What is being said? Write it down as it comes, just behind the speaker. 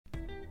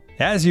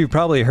As you've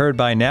probably heard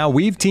by now,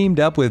 we've teamed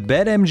up with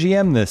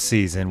BetMGM this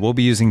season. We'll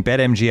be using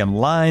BetMGM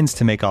lines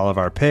to make all of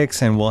our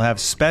picks, and we'll have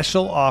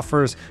special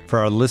offers for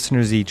our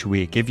listeners each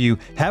week. If you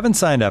haven't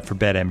signed up for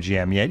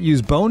BetMGM yet,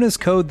 use bonus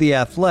code The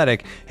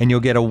Athletic, and you'll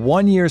get a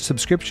 1-year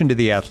subscription to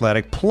The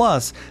Athletic,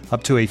 plus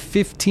up to a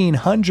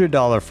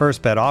 $1,500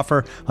 first bet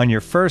offer on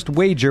your first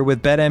wager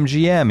with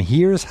BetMGM.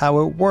 Here's how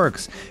it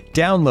works.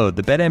 Download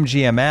the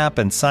BetMGM app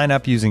and sign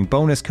up using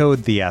bonus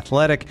code The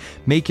Athletic.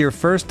 Make your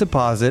first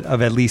deposit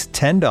of at least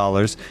 $10.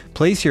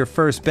 Place your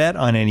first bet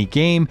on any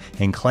game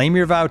and claim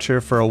your voucher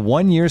for a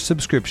 1-year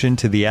subscription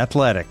to The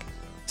Athletic.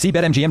 See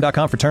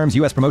BetMGM.com for terms.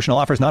 U.S. promotional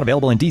offers not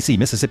available in D.C.,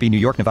 Mississippi, New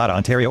York, Nevada,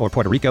 Ontario, or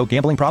Puerto Rico.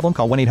 Gambling problem?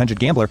 Call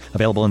 1-800-GAMBLER.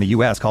 Available in the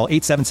U.S. Call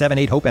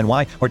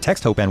 877-8-HOPE-NY or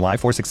text HOPE-NY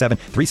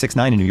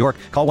 467-369 in New York.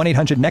 Call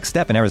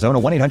 1-800-NEXT-STEP in Arizona.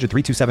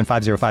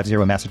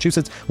 1-800-327-5050 in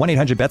Massachusetts.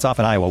 1-800-BETS-OFF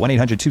in Iowa.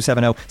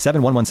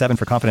 1-800-270-7117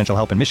 for confidential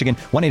help in Michigan.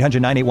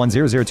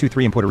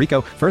 1-800-981-0023 in Puerto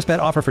Rico. First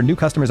bet offer for new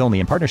customers only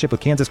in partnership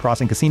with Kansas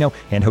Crossing Casino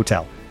and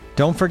Hotel.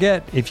 Don't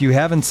forget, if you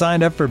haven't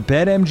signed up for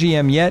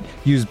BetMGM yet,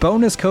 use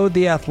bonus code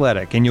The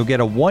Athletic, and you'll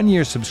get a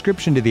 1-year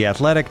subscription to The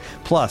Athletic,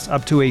 plus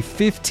up to a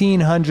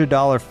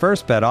 $1,500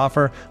 first bet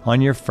offer on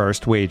your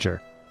first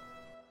wager.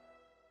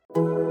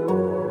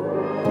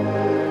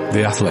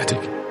 The Athletic.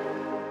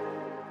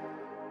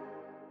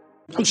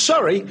 I'm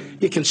sorry,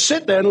 you can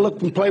sit there and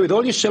look and play with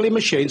all your silly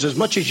machines as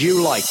much as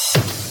you like. Is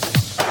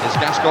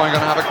Gascoigne going to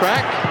have a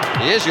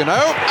crack? He is, you know.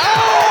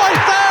 Oh, I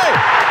say!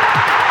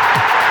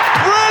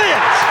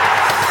 Brilliant!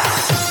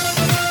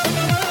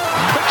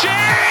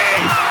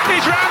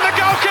 He's round the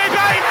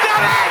goalkeeper, he's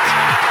done it!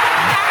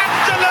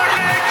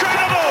 Absolutely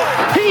incredible!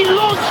 He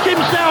launched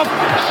himself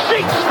 6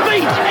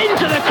 feet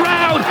into the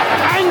crowd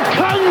and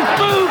kung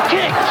fu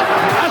kicked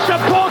a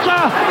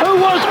supporter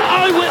who was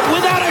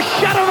without a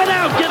shadow of a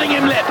doubt giving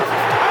him lip. Oh,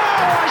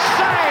 I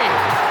say!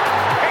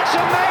 It's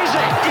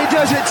amazing! He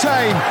does it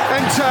tame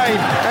and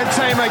tame and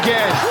tame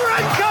again.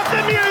 Crank up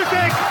the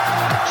music!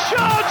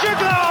 Charge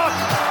your glass!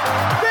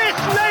 This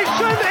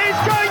nation is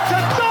going to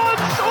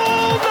dance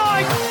all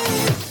night!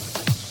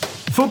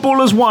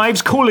 Footballers'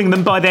 wives calling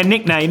them by their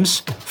nicknames,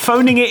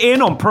 phoning it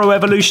in on Pro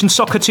Evolution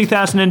Soccer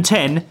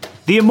 2010,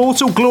 the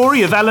immortal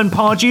glory of Alan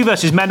Pardew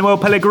versus Manuel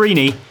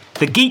Pellegrini,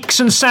 the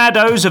geeks and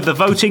saddos of the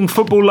voting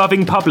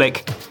football-loving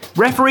public,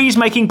 referees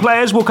making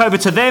players walk over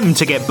to them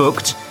to get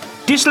booked,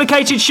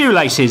 dislocated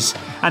shoelaces,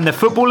 and the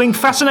footballing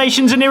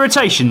fascinations and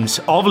irritations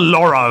of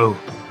Loro.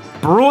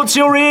 Brought to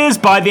your ears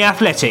by The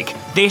Athletic,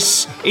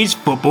 this is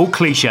Football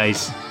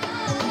Clichés.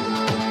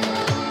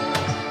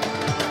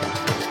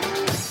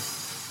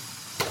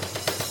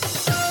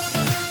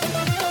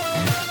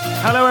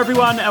 Hello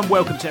everyone and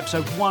welcome to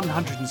episode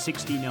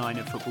 169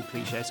 of Football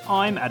Clichés.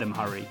 I'm Adam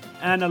Hurrey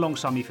and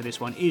alongside me for this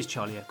one is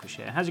Charlie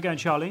Eccleshare. How's it going,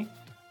 Charlie?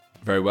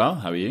 Very well,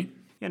 how are you?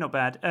 Yeah, not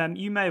bad.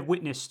 You may have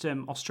witnessed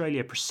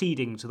Australia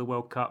proceeding to the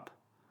World Cup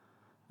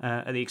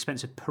at the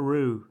expense of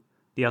Peru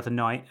the other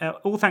night,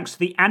 all thanks to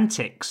the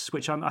antics,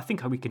 which I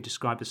think we can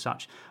describe as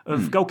such,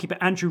 of goalkeeper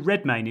Andrew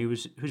Redmayne, who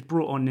was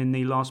brought on in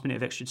the last minute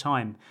of extra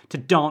time to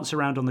dance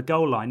around on the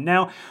goal line.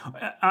 Now,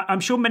 I'm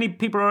sure many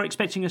people are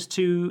expecting us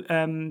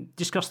to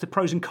discuss the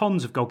pros and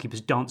cons of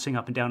goalkeepers dancing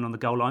up and down on the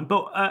goal line,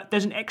 but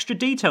there's an extra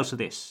detail to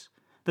this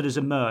that has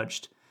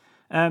emerged.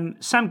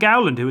 Sam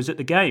Gowland, who was at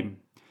the game,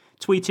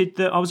 tweeted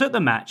that I was at the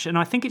match and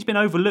I think it's been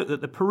overlooked that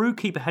the Peru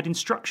keeper had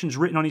instructions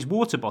written on his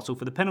water bottle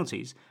for the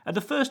penalties. At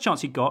the first chance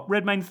he got,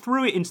 Redmayne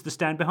threw it into the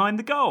stand behind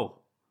the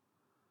goal.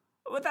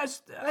 Well,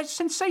 that's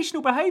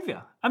sensational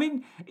behaviour. I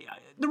mean,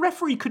 the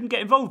referee couldn't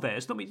get involved there.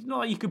 It's not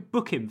like you could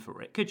book him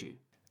for it, could you?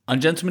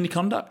 Ungentlemanly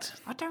conduct?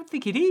 I don't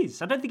think it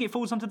is. I don't think it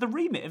falls under the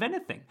remit of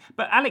anything.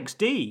 But Alex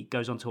D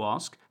goes on to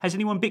ask, has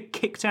anyone been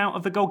kicked out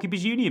of the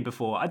Goalkeepers Union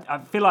before? I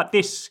feel like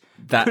this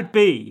could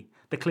be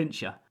the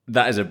clincher.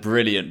 That is a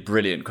brilliant,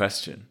 brilliant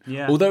question.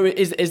 Yeah. Although,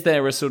 is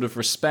there a sort of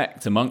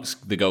respect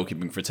amongst the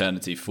goalkeeping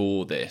fraternity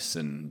for this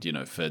and, you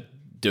know, for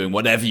doing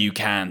whatever you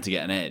can to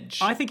get an edge?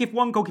 I think if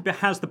one goalkeeper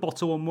has the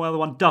bottle and the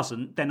one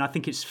doesn't, then I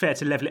think it's fair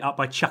to level it up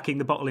by chucking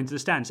the bottle into the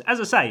stands.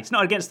 As I say, it's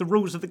not against the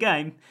rules of the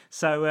game,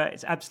 so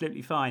it's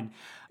absolutely fine.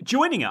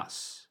 Joining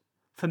us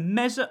for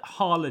Mesut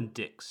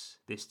Haaland-Dix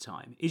this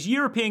time is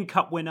European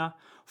Cup winner,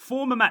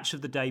 former Match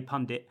of the Day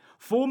pundit,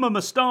 former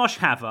moustache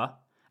haver,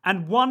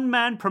 and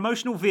one-man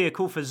promotional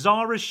vehicle for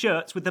Zara's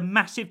shirts with the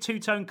massive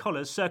two-tone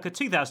collars circa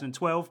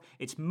 2012,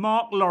 it's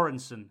Mark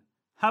Lawrenson.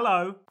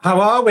 Hello. How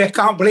are we? I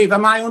can't believe,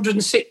 am I only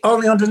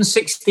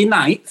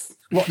 169th?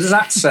 What does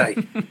that say?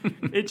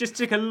 It just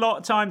took a lot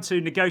of time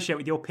to negotiate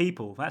with your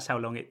people. That's how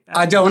long it...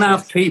 I don't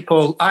have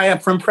people. I am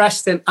from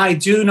Preston. I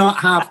do not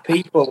have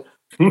people.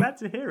 Glad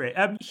to hear it.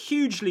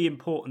 Hugely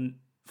important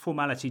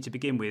formality to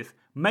begin with.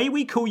 May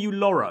we call you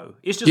Loro?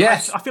 It's just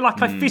yes. I feel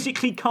like I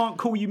physically can't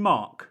call you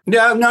Mark.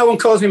 No, no one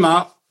calls me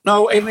Mark.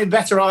 No, even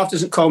better half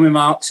doesn't call me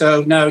Mark.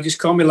 So no, just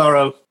call me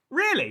Loro.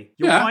 Really?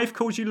 Your wife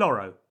calls you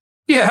Loro?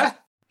 Yeah.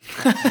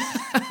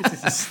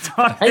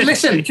 Hey,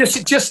 listen,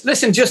 just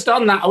listen. Just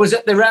on that, I was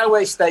at the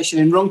railway station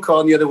in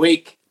Runcorn the other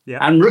week,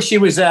 and Rushy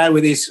was there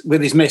with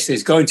his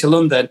missus going to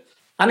London,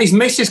 and his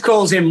missus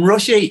calls him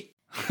Rushy.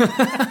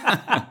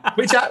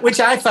 which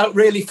I felt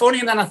really funny.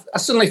 And then I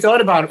suddenly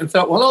thought about it and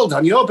thought, well, hold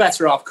on, you're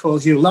better off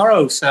calls you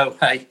Loro. So,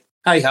 hey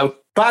ho.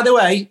 By the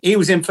way, he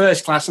was in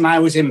first class and I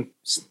was in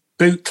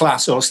boot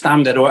class or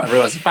standard or whatever it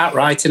was. About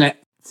right, isn't it?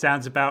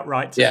 Sounds about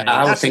right to me.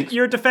 I would think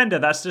you're a defender.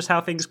 That's just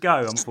how things go,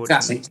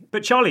 unfortunately. Exactly.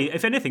 But Charlie,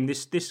 if anything,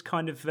 this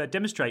kind of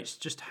demonstrates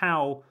just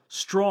how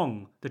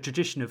strong the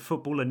tradition of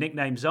footballer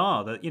nicknames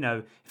are. That,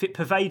 if it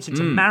pervades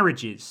into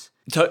marriages.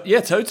 Yeah,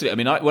 totally. I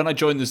mean, when I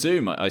joined the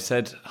Zoom, I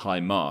said hi,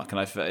 Mark,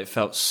 and it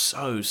felt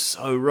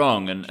so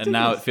wrong, and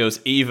now it feels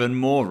even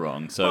more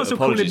wrong. So also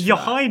call him Your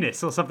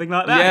Highness or something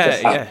like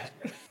that. Yeah.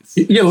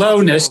 Your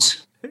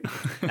lowness.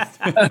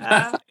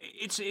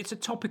 It's a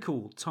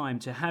topical time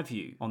to have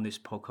you on this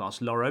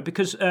podcast, Loro,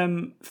 because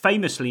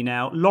famously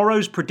now,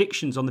 Loro's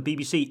Predictions on the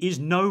BBC is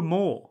no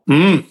more.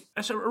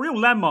 That's a real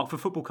landmark for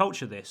football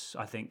culture, this,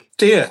 I think.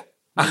 Dear,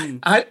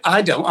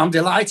 I don't. I'm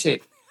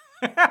delighted.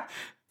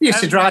 Used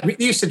to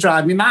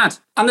drive me mad.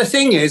 And the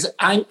thing is,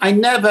 I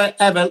never,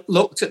 ever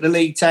looked at the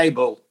league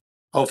table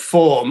of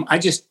form. I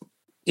just,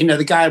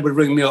 the guy would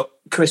ring me up,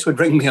 Chris would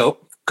ring me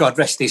up, God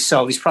rest his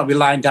soul. He's probably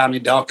lying down in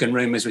a darkened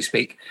room as we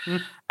speak.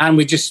 And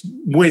we just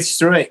whizzed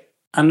through it.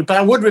 But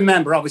I would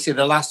remember, obviously,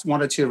 the last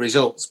one or two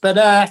results. But,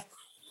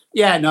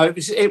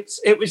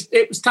 it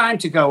was time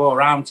to go all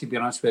round, to be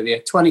honest with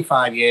you.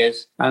 25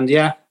 years. And,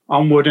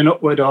 onward and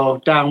upward or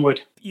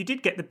downward. You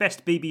did get the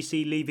best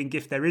BBC leaving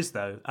gift there is,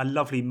 though. A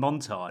lovely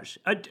montage.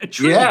 A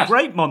truly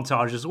great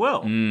montage as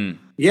well.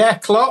 Yeah,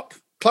 Klopp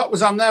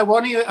was on there,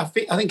 wasn't he? I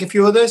think a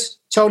few others.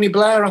 Tony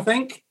Blair, I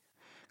think.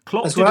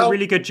 Klopp did a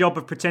really good job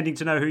of pretending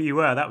to know who you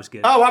were. That was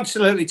good. Oh,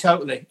 absolutely,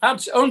 totally.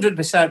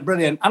 100%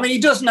 brilliant. I mean, he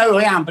does know who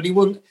I am, but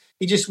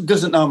he just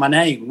doesn't know my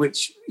name,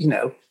 which,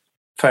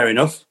 fair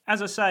enough.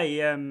 As I say,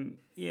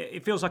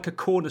 it feels like a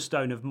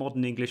cornerstone of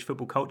modern English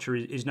football culture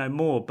is no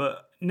more.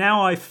 But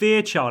now I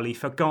fear, Charlie,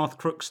 for Garth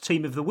Crooks'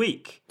 Team of the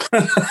Week.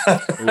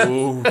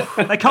 Ooh,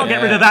 they can't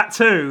get rid of that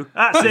too.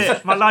 That's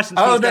it. My license.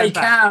 They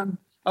can.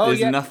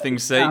 There's nothing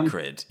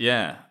sacred.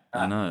 Yeah,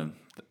 I know.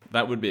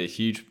 That would be a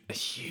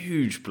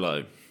huge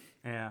blow.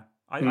 Yeah.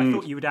 I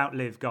thought you would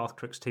outlive Garth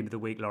Crooks' Team of the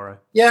Week, Loro.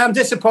 Yeah, I'm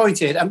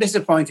disappointed.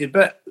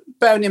 But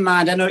bearing in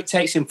mind, I know it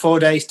takes him 4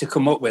 days to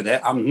come up with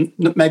it. I'm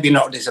maybe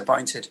not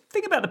disappointed. The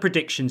thing about the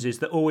predictions is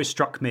that always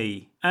struck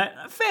me.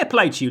 Fair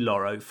play to you,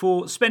 Loro,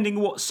 for spending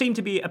what seemed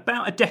to be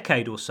about a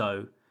decade or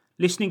so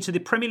listening to the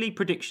Premier League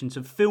predictions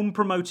of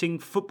film-promoting,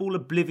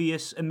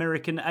 football-oblivious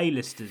American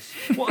A-listers.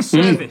 What a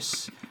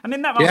service. I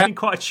mean, that must have been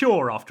quite a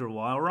chore after a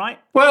while, right?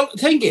 Well, the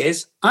thing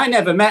is, I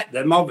never met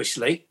them,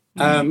 obviously.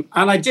 And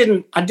I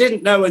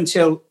didn't know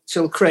until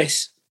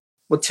Chris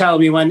would tell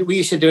me, when we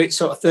used to do it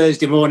sort of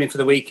Thursday morning for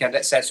the weekend,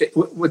 etc.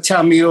 Would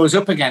tell me who I was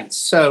up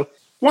against. So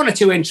one or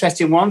two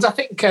interesting ones. I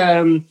think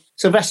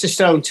Sylvester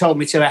Stone told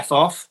me to F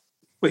off,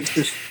 which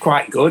was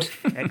quite good.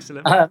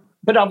 Excellent.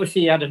 But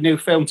obviously he had a new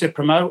film to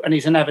promote, and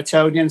he's an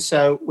Evertonian,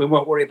 so we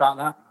won't worry about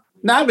that.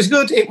 No, it was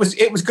good. It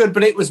was good,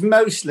 but it was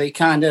mostly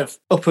kind of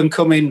up and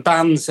coming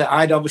bands that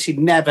I'd obviously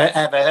never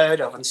ever heard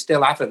of and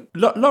still haven't.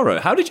 Loro,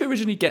 how did you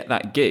originally get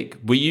that gig?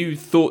 Were you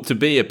thought to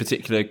be a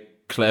particular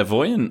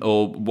clairvoyant,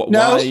 or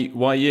No.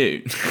 why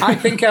you? I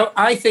think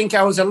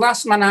I was the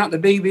last man out the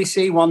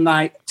BBC one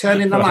night,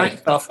 turning the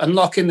lights off and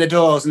locking the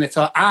doors, and they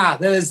thought,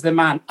 there's the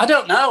man. I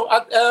don't know.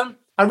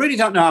 I really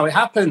don't know how it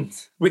happened,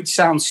 which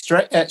sounds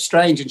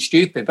strange and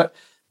stupid, but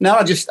no,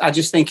 I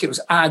just think it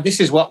was this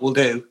is what we'll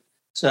do.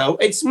 So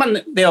it's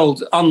when the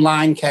old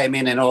online came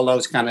in and all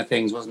those kind of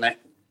things, wasn't it?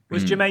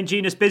 Was Jermaine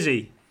Genius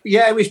busy?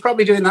 Yeah, he was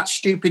probably doing that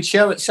stupid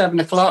show at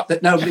 7:00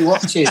 that nobody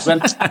watches.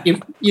 When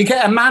you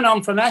get a man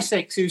on from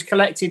Essex who's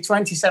collected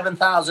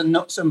 27,000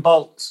 nuts and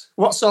bolts.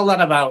 What's all that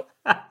about?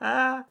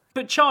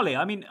 But Charlie,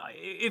 I mean,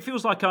 it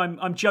feels like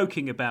I'm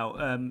joking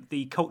about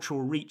the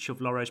cultural reach of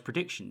Loro's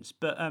predictions,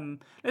 but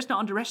let's not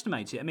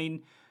underestimate it. I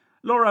mean,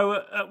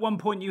 Loro, at one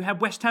point you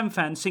had West Ham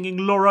fans singing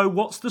 "Loro,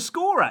 what's the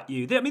score?" at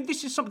you. I mean,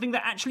 this is something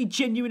that actually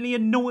genuinely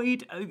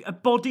annoyed a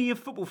body of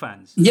football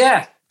fans.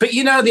 Yeah, but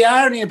the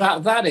irony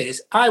about that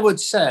is, I would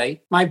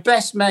say my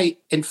best mate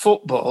in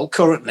football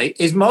currently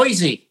is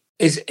Moisey.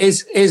 So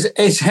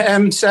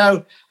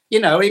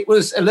it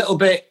was a little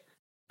bit.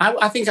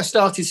 I think I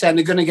started saying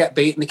they're going to get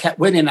beat, and they kept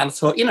winning. And I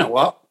thought, you know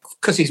what?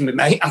 Because he's my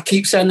mate, I'll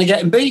keep saying they're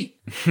getting beat.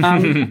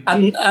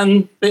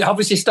 And they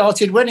obviously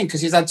started winning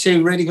because he's had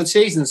 2 really good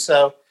seasons.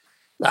 So.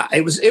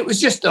 It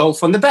was just all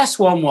fun. The best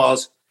one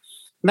was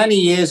many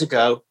years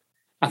ago.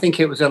 I think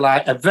it was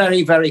a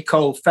very, very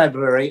cold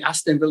February.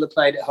 Aston Villa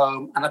played at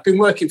home, and I've been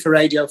working for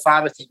Radio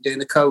 5, I think, doing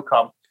the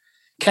co-com.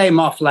 Came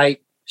off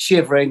late,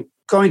 shivering,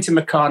 going to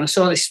my car, and I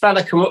saw this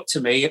fella come up to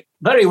me,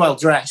 very well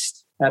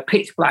dressed,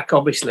 pitch black,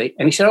 obviously.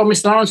 And he said,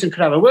 Mr. Lawrenson, could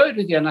I have a word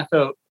with you? And I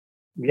thought,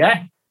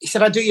 yeah. He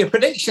said, I do your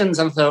predictions.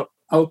 And I thought,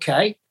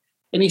 okay.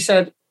 And he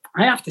said,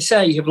 I have to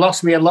say, you've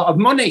lost me a lot of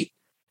money.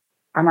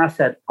 And I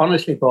said,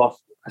 honestly, boss,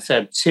 I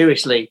said,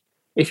 seriously,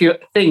 if you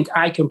think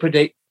I can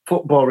predict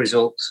football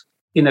results,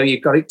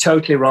 you've got it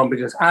totally wrong,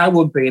 because I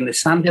would be in the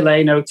Sandy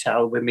Lane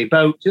Hotel with my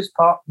boat just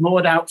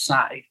moored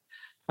outside,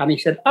 And he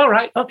said, all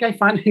right, okay,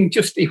 fine. And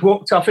he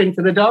walked off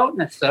into the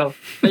darkness. So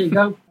there you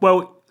go.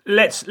 Well,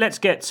 let's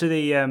get to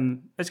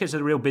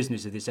the real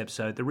business of this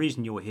episode. The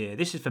reason you're here.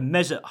 This is for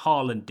Mesut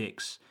Haaland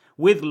Dix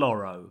with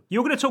Loro.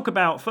 You're going to talk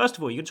about, first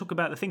of all, you're going to talk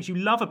about the things you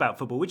love about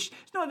football, which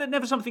is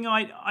never something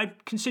I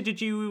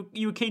considered you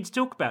were keen to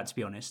talk about, to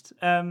be honest.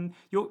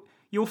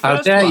 Your first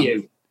How dare one,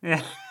 you?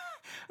 Yeah.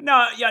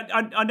 No, yeah,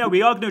 I know.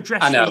 We are going to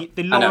address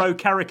the Loro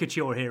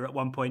caricature here at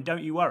one point.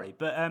 Don't you worry.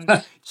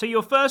 But so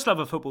your first love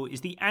of football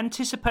is the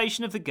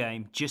anticipation of the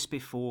game just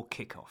before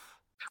kickoff.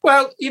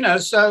 Well,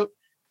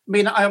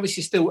 I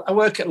obviously I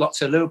work at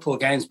lots of Liverpool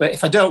games, but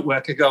if I don't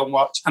work, I go and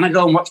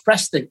watch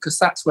Preston, because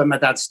that's where my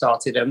dad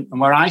started and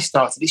where I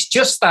started. It's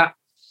just that,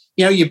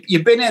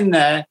 you've been in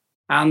there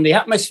and the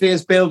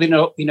atmosphere's building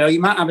up. You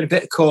might have a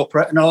bit of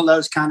corporate and all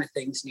those kind of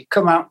things. And you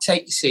come out,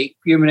 take your seat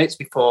a few minutes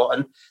before.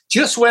 And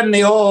just when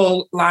they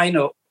all line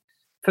up,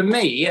 for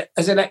me,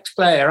 as an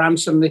ex-player, I'm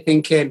suddenly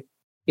thinking,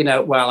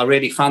 well, I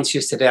really fancy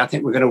us today. I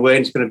think we're going to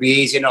win. It's going to be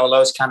easy and all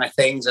those kind of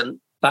things. And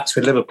that's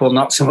with Liverpool,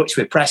 not so much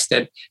with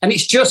Preston. And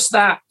it's just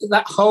that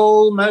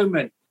whole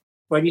moment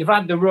when you've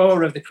had the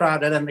roar of the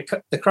crowd and then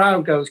the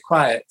crowd goes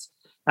quiet.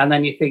 And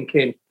then you're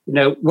thinking,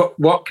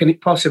 what can it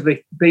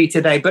possibly be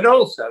today? But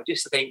also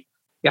just to think,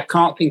 I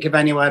can't think of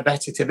anywhere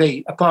better to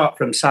be, apart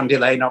from Sandy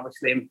Lane,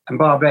 obviously, and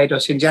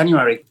Barbados in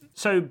January.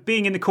 So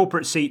being in the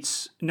corporate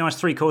seats,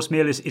 nice 3-course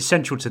meal is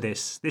essential to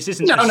this. This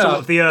isn't sort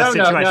of the Earth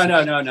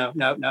situation.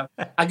 No.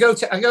 I go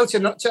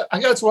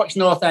to watch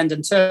North End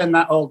and turn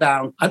that all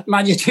down.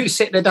 Mind you, do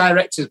sit in the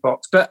director's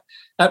box, but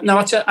I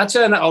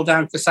turn that all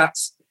down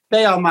because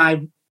they are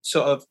my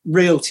sort of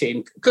real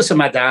team, because of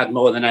my dad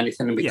more than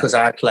anything, and because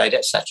I played,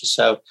 etc.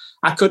 So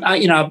I'd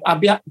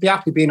be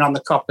happy being on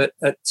the Kop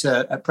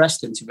at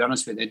Preston. To be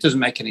honest with you, it doesn't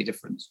make any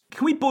difference.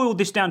 Can we boil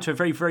this down to a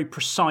very, very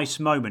precise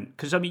moment?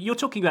 Because you're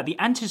talking about the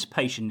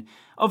anticipation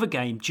of a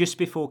game just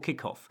before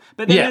kickoff,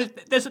 but then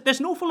there's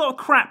an awful lot of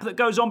crap that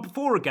goes on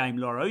before a game,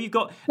 Loro. You've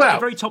got at the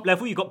very top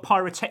level, you've got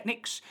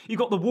pyrotechnics, you've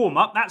got the warm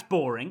up. That's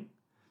boring.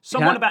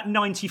 Someone about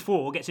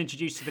 94 gets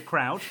introduced to the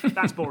crowd.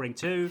 That's boring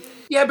too.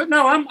 Yeah, but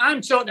no,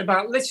 I'm talking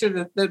about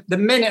literally the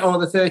minute or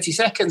the 30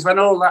 seconds when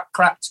all that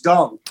crap's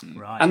gone.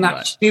 Right. And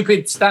that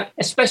stupid,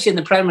 especially in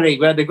the Premier League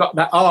where they've got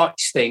that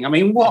arch thing. I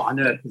mean, what on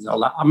earth is all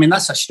that? I mean, I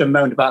should have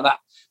moaned about that.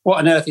 What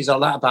on earth is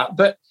all that about?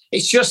 But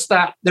it's just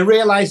that the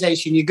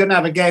realisation you're going to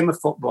have a game of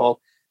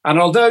football, and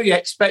although you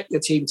expect the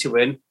team to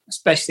win,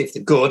 especially if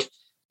they're good,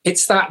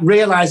 it's that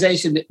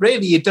realisation that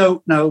really you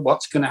don't know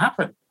what's going to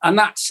happen. And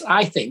that's,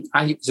 I think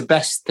it's the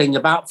best thing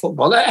about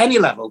football at any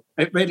level.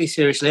 It really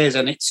seriously is.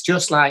 And it's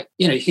just like,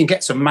 you can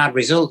get some mad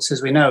results,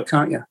 as we know,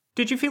 can't you?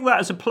 Did you feel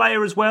that as a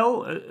player as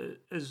well?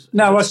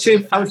 No, I was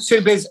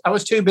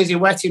too busy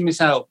wetting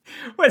myself.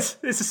 Well,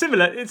 it's a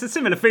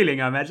similar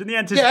feeling, I imagine. The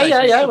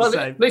anticipation. Yeah. Well,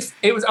 at least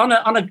it was on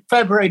a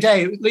February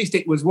day. At least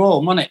it was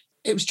warm, wasn't it?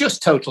 It was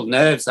just total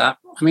nerves. That.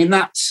 I mean,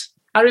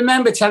 I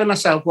remember telling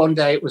myself one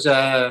day it was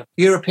a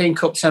European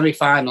Cup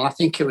semi-final. I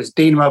think it was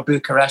Dinamo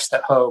Bucharest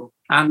at home.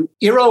 And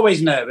you're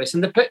always nervous.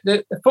 And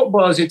the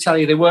footballers who tell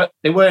you they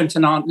weren't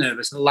and aren't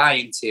nervous are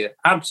lying to you.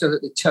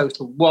 Absolutely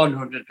total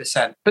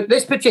 100%. But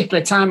this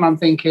particular time I'm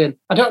thinking,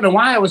 I don't know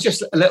why, I was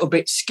just a little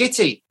bit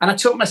skitty. And I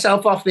took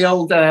myself off the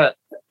old,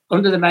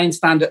 under the main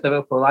stand at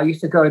Liverpool. I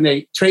used to go in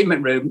the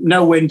treatment room,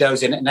 no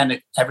windows in it, and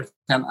then everything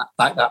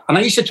like that. And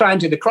I used to try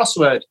and do the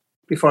crossword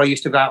before I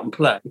used to go out and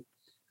play.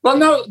 Well,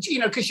 no,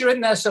 because you're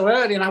in there so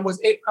early, and I was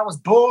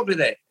bored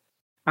with it.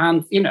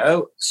 And,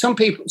 some of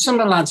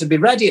the lads would be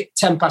ready at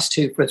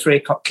 2:10 for a 3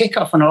 o'clock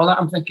kickoff and all that.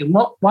 I'm thinking,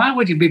 why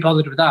would you be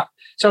bothered with that?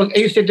 So I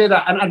used to do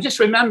that. And I just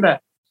remember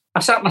I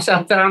sat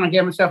myself down and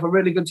gave myself a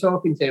really good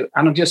talking to.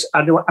 And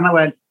I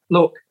went,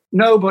 look,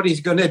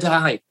 nobody's going to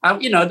die.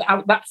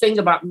 That thing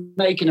about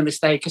making a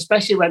mistake,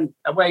 especially when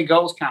away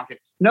goals counted,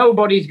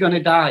 nobody's going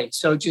to die.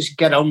 So just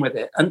get on with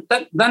it. And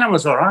then I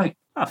was all right.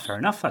 Oh, fair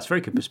enough. That's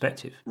very good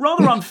perspective.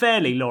 Rather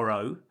unfairly,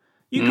 Loro,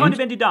 you kind of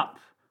ended up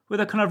with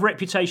a kind of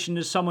reputation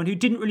as someone who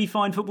didn't really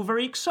find football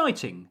very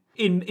exciting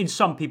in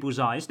some people's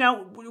eyes.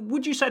 Now,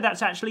 would you say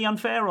that's actually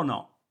unfair or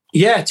not?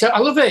 Yeah, I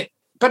love it,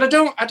 but I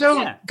don't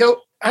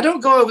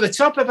go over the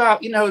top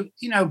about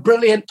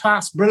brilliant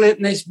pass,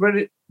 brilliantness,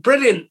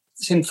 brilliance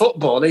in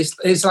football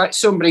is like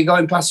somebody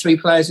going past 3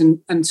 players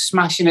and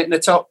smashing it in the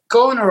top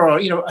corner or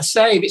a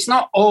save. It's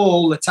not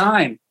all the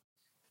time,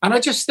 and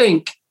I just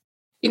think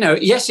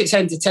yes, it's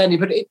entertaining,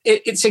 but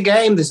it's a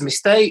game. There's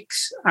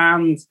mistakes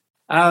and.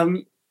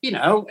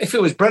 If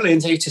it was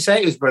brilliant, I used to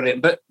say it was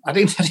brilliant, but I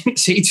didn't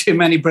see too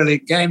many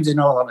brilliant games in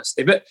all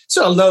honesty. But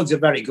loads of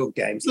very good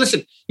games.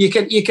 Listen, you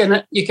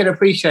can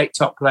appreciate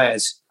top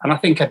players, and I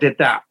think I did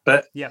that.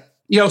 But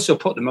you also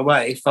put them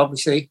away if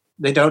obviously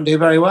they don't do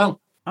very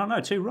well. Oh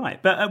no, too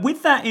right. But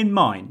with that in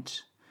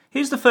mind,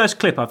 here's the first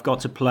clip I've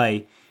got to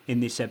play in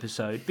this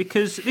episode,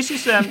 because this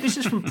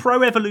is from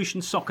Pro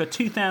Evolution Soccer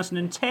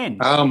 2010.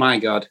 Oh my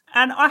God.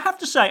 And I have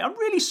to say, I'm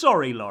really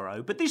sorry,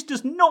 Loro, but this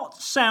does not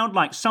sound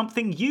like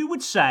something you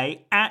would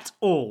say at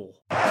all.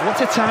 What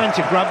a time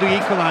to grab the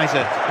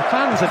equaliser. The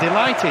fans are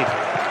delighted.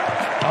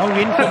 Oh,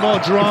 in for more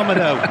drama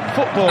though.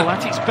 Football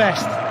at its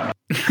best.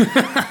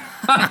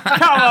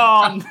 Come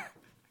on.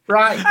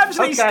 Right.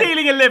 Absolutely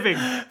stealing a living.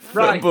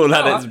 Right. Football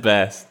at its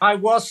best. I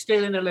was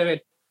stealing a living.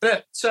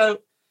 But so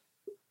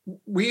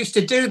we used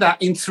to do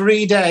that in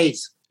 3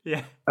 days.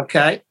 Yeah.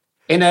 Okay.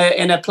 In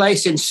a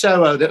place in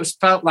Soho that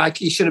felt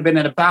like you should have been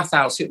in a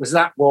bathhouse. It was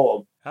that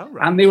warm. Oh,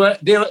 right. And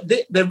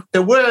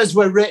the words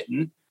were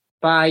written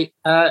by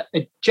a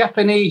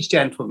Japanese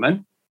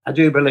gentleman, I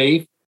do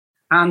believe.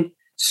 And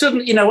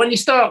suddenly, when you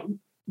start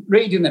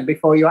reading them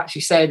before you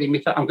actually say them,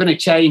 you thought, I'm going to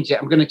change it.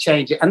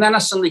 And then I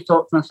suddenly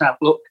thought to myself,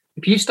 look,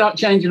 if you start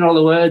changing all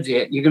the words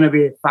here, you're going to be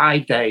here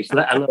 5 days,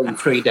 let alone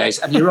 3 days.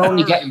 And you're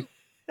only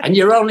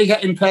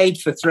getting paid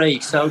for 3.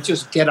 So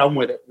just get on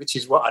with it, which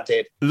is what I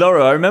did.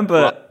 Laura, I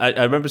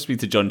remember speaking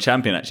to John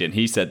Champion actually, and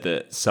he said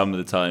that some of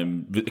the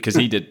time, because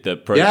he did the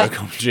pro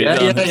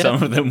commentary,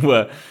 some of them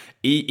were.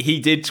 He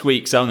did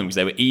tweak some of them because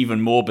they were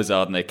even more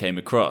bizarre than they came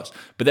across.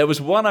 But there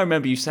was one I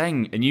remember you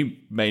saying, and you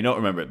may not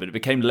remember it, but it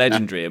became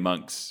legendary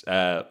amongst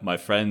my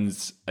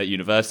friends at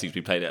universities.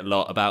 We played it a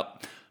lot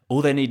about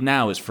all they need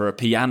now is for a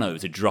piano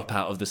to drop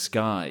out of the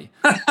sky.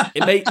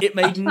 It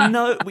made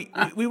no.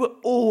 We were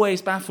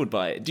always baffled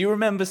by it. Do you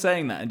remember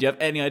saying that? And do you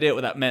have any idea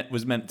what that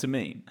was meant to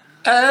mean?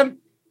 I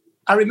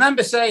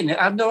remember saying it.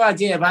 I have no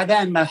idea. By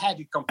then, my head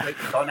had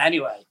completely gone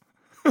anyway.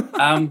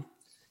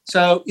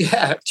 So,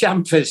 yeah,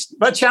 Champers.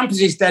 But Champers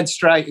is dead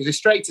straight. He's the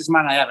straightest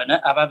man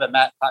I've ever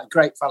met. Like, a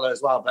great fellow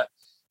as well. But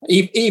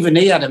even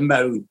he had a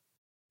moan.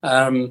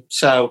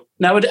 So,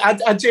 no,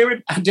 I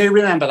do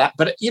remember that.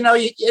 But, in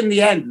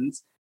the end,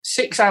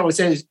 6 hours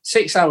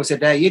a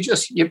day,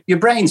 your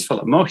brain's full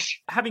of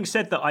mush. Having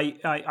said that,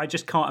 I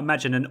just can't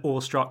imagine an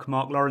awestruck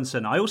Mark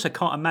Lawrenson. I also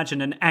can't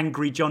imagine an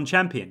angry John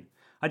Champion.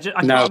 I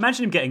can't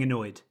imagine him getting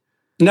annoyed.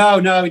 No,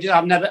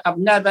 I've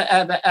never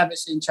ever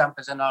seen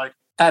Champers annoyed.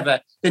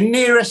 Ever. The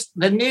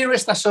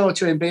nearest I saw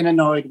to him being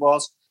annoyed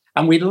was,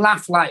 and we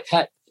laughed like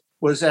heck,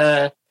 was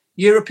a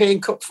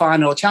European Cup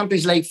final,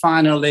 Champions League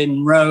final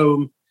in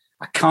Rome.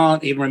 I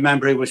can't even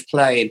remember who was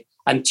playing.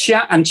 And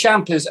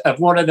Champers, of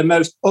one of the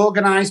most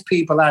organised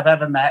people I've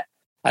ever met,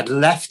 had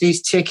left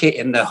his ticket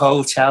in the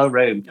hotel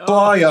room.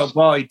 Boy, oh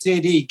boy,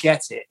 did he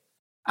get it.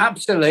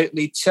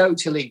 Absolutely,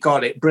 totally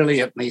got it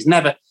brilliantly. He's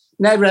never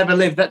ever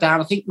lived that down.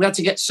 I think we had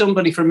to get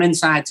somebody from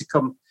inside to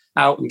come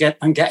out and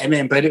get him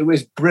in, but it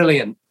was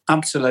brilliant.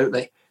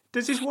 Absolutely.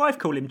 Does his wife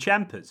call him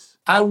Champers?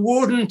 I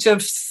wouldn't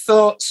have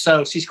thought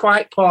so. She's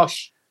quite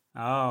posh.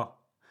 Oh.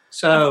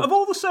 So of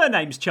all the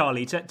surnames,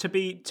 Charlie, to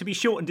be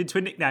shortened into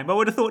a nickname, I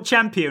would have thought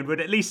Champion would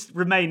at least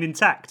remain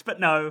intact. But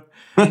no,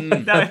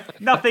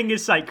 nothing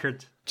is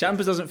sacred.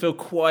 Champers doesn't feel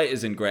quite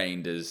as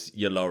ingrained as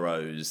your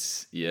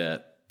Loros, your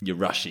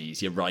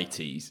Rushies, your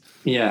Righties.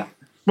 Yeah.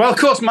 Well, of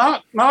course,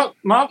 Mark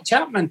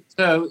Chapman.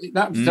 So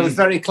that was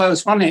very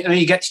close, wasn't it? And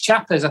he gets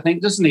Chappers, I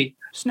think, doesn't he?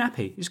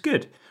 Snappy. It's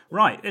good.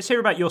 Right, let's hear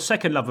about your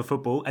second love of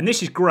football. And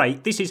this is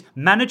great. This is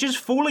managers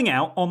falling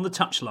out on the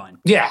touchline.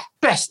 Yeah,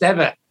 best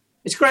ever.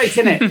 It's great,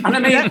 isn't it? And I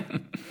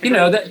mean,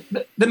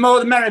 the more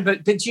the merrier.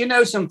 But did you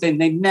know something?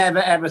 They never,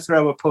 ever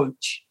throw a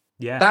punch.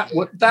 Yeah.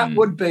 That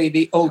would be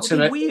the ultimate.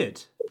 That would be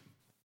weird.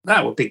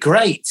 That would be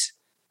great.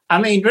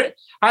 I mean,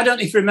 I don't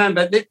know if you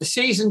remember, the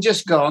season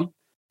just gone,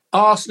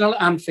 Arsenal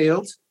at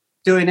Anfield,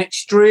 doing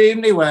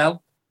extremely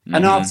well.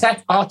 And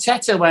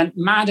Arteta went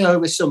mad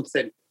over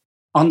something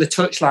on the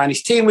touchline.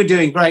 His team were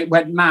doing great,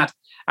 went mad.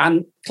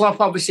 And Klopp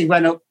obviously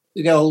went up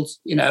the goals,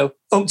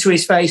 up to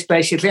his face,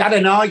 basically, had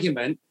an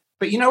argument.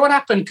 But you know what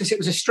happened? Because it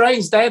was a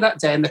strange day that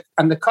day,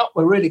 and the cop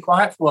were really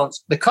quiet for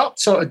once. The cop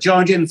sort of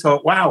joined in and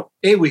thought, wow,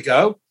 here we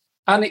go.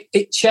 And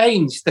it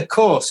changed the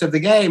course of the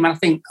game. I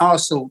think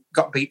Arsenal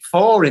got beat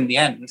 4 in the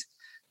end.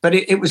 But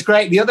it was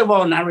great. The other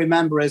one I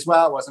remember as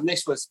well was, and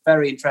this was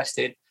very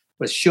interesting,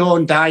 was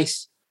Sean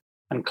Dyche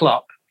and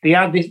Klopp. They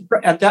had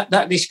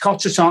this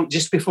contretemps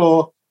just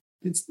before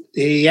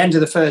the end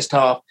of the first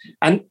half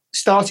and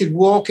started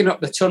walking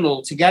up the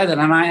tunnel together.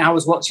 And I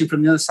was watching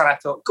from the other side. I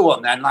thought, go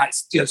on then,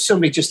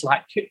 somebody just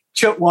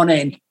chuck one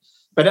in.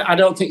 But I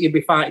don't think you'd be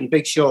fighting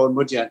Big Sean,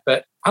 would you?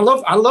 But I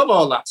love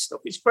all that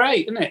stuff. It's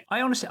great, isn't it? I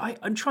honestly,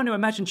 I'm trying to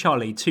imagine,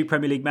 Charlie, 2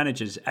 Premier League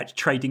managers at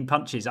trading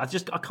punches. I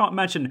can't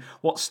imagine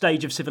what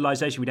stage of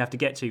civilization we'd have to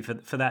get to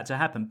for that to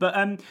happen.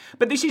 But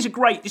this is a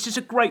great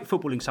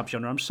footballing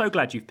subgenre. I'm so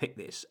glad you've picked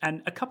this.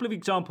 And a couple of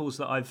examples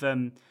that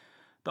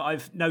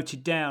I've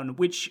noted down,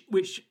 which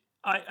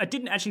I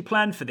didn't actually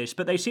plan for this,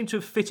 but they seem to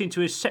have fit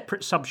into a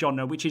separate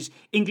subgenre, which is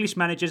English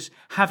managers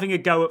having a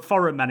go at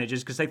foreign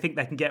managers because they think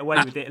they can get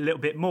away with it a little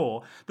bit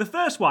more. The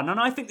first one, and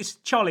I think this,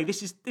 Charlie,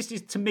 this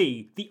is to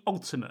me the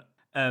ultimate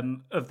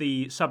of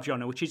the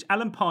subgenre, which is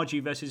Alan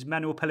Pardew versus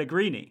Manuel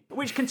Pellegrini,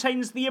 which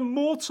contains the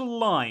immortal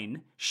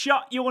line,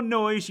 "Shut your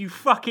noise, you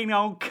fucking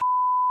old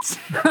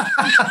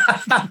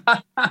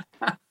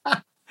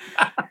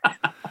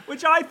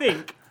which I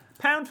think,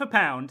 pound for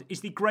pound,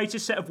 is the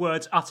greatest set of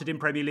words uttered in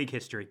Premier League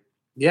history.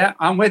 Yeah,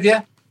 I'm with you.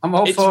 I'm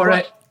all for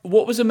it.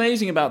 What was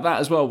amazing about that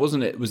as well,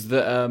 wasn't it, was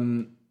that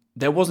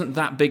there wasn't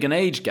that big an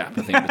age gap,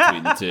 I think,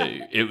 between the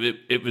two.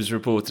 It was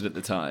reported at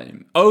the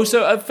time. Oh,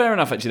 so fair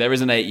enough, actually. There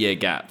is an 8-year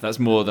gap. That's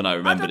more than I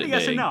remembered it being. I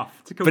don't think that's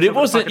enough to call but it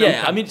wasn't,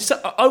 yeah. I mean,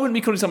 I wouldn't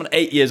be calling someone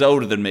 8 years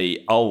older than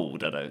me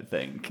old, I don't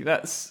think.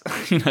 That's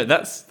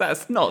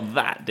not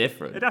that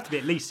different. It'd have to be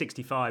at least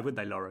 65, wouldn't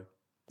they, Laura?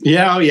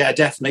 Yeah,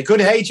 definitely.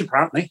 Good age,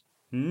 apparently.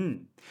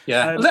 Mm.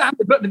 Yeah.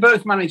 But they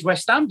both managed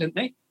West Ham, didn't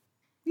they?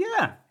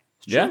 Yeah.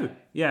 It's true.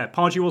 Yeah.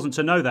 Pardew wasn't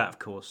to know that, of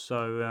course.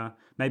 So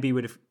maybe he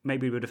would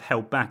have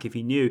held back if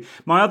he knew.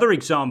 My other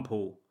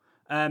example,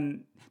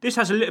 this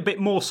has a little bit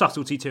more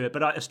subtlety to it,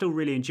 but I still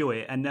really enjoy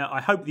it, and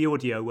I hope the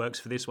audio works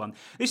for this one.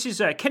 This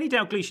is Kenny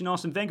Dalglish and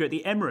Arsene Wenger at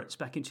the Emirates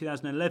back in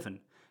 2011.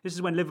 This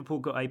is when Liverpool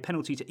got a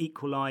penalty to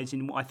equalise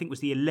in what I think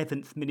was the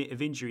 11th minute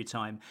of injury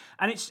time,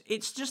 and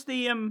it's just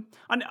the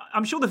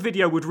I'm sure the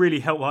video would really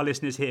help our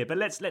listeners here, but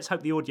let's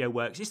hope the audio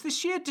works. It's the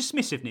sheer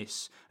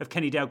dismissiveness of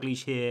Kenny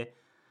Dalglish here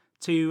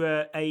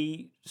to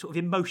a sort of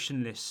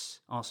emotionless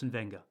Arsene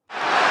Wenger.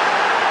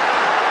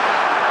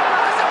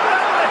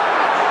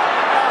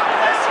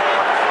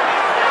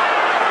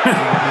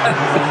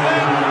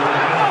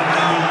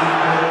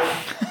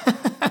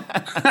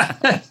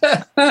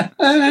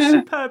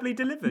 Superbly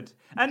delivered,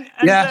 and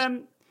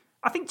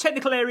I think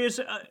technical areas,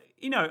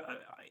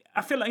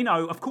 I feel like,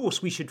 of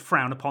course we should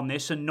frown upon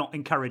this and not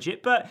encourage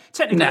it, but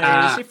technical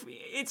areas, if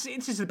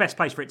it's the best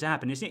place for it to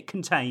happen, isn't it?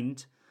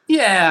 Contained.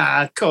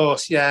 Yeah, of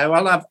course. Yeah.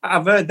 Well,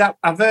 I've heard that.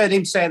 I've heard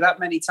him say that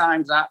many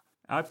times. That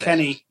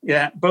Kenny,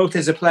 both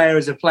as a player,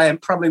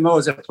 and probably more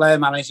as a player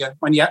manager.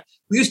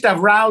 We used to have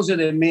rows with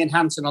him, me and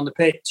Hansen, on the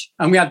pitch,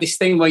 and we had this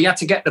thing where you had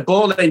to get the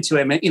ball into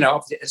him, and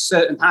obviously at a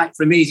certain height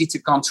for him, easy to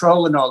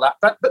control and all that.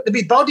 But there'd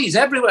be bodies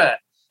everywhere.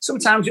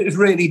 Sometimes it was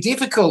really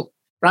difficult,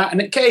 right?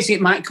 And occasionally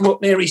it might come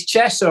up near his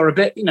chest or a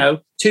bit,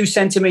 2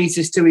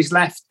 centimetres to his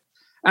left,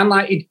 and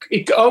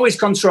he'd always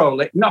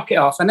control it, knock it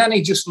off, and then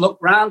he'd just look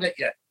round at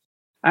you.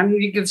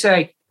 And you could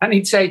say, and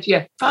he'd say to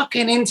you,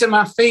 fucking into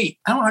my feet.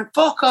 I went,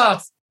 fuck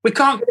off. We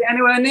can't get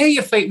anywhere near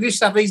your feet. We used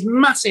to have these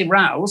massive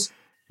rows.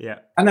 Yeah.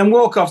 And then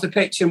walk off the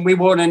pitch and we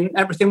won and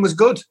everything was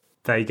good.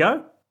 There you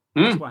go.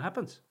 That's what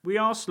happens. We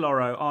asked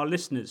Loro, our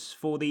listeners,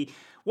 for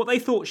what they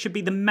thought should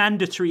be the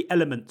mandatory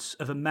elements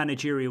of a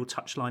managerial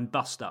touchline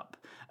bust-up.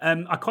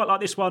 I quite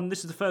like this one. This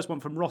is the first one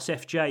from Ross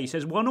FJ. He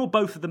says, one or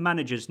both of the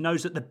managers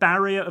knows that the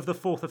barrier of the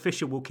fourth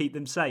official will keep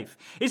them safe.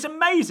 It's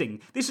amazing.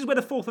 This is where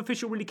the fourth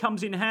official really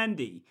comes in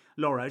handy,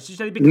 Laura. It's just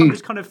they become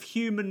this kind of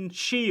human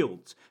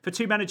shield for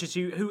two managers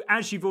who,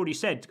 as you've already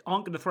said,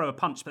 aren't going to throw a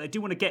punch, but they do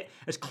want to get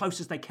as close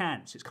as they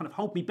can. So it's kind of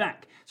hold me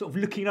back, sort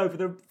of looking over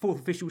the fourth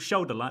official's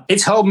shoulder like...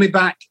 It's hold me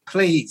back,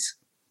 please,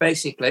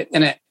 basically,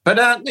 isn't it? But,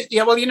 that.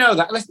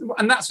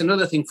 And that's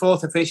another thing,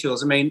 fourth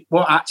officials,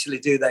 what actually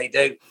do they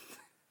do?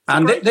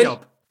 And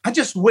I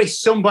just wish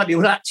somebody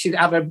would actually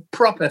have a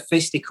proper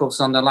fisticuffs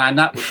on the line.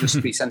 That would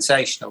just be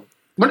sensational.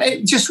 But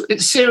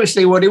it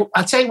seriously would.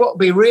 I'll tell you what would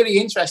be really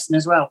interesting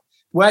as well,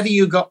 whether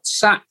you got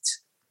sacked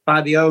by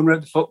the owner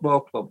of the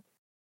football club.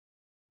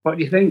 What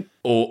do you think?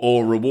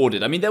 Or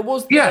rewarded. There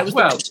was...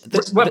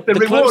 the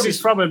reward is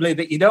probably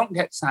that you don't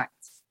get sacked.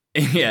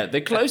 Yeah,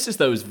 the closest,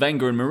 though, was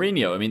Wenger and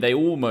Mourinho. They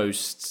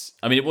almost...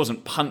 it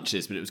wasn't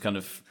punches, but it was kind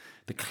of...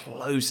 the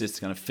closest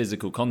kind of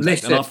physical contact.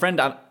 Listen.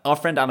 And our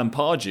friend Alan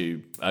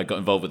Pardew got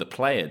involved with a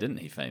player, didn't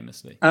he,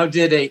 famously? Oh,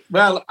 did he?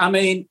 Well,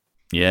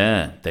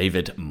 yeah,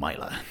 David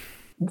Myler.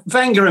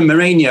 Wenger and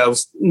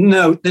Mourinho,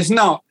 no, there's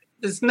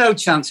no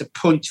chance a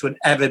punch would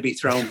ever be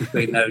thrown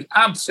between those.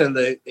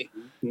 Absolutely.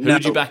 No. Who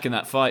would you back in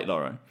that fight,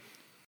 Lauren?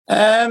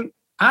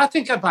 I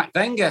think I back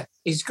Wenger.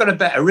 He's got a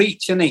better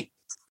reach, isn't he?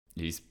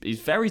 He's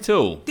very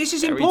tall. This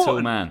is very important.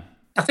 Tall man.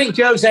 I think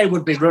Jose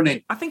would be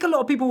running. I think a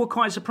lot of people were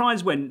quite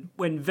surprised when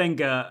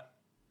Wenger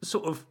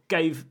sort of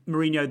gave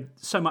Mourinho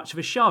so much of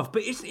a shove,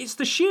 but it's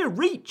the sheer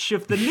reach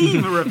of the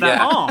lever of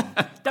that arm.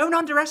 Don't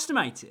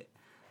underestimate it.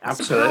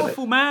 That's a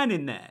powerful man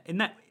in there, in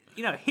that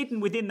hidden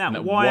within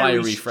that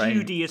wiry,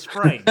 studious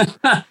frame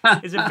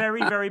is a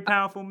very, very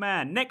powerful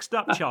man. Next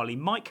up, Charlie,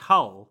 Mike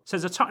Hull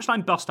says a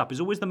touchline bust-up is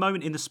always the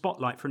moment in the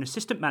spotlight for an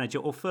assistant manager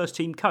or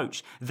first-team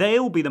coach.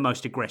 They'll be the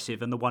most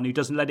aggressive and the one who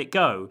doesn't let it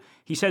go.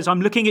 He says, I'm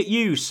looking at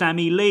you,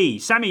 Sammy Lee.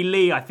 Sammy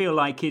Lee, I feel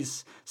like,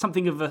 is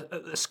something of a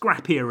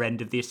scrappier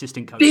end of the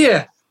assistant coach.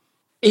 Yeah,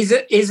 he's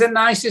the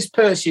nicest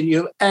person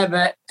you'll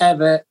ever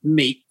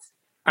meet.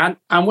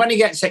 And when he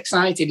gets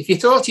excited, if you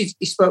thought he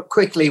spoke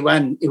quickly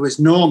when it was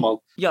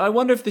normal. Yeah, I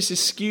wonder if this is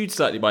skewed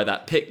slightly by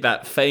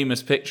that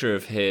famous picture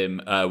of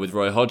him with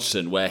Roy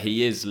Hodgson, where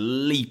he is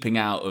leaping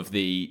out of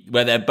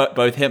where they're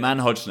both him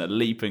and Hodgson are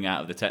leaping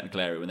out of the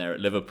technical area when they're at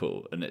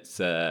Liverpool, and it's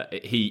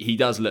he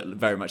does look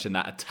very much in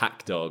that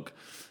attack dog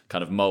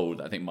kind of mould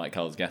I think Mike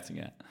Hull's getting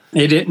at.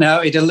 He'd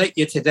have licked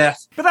you to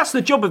death. But that's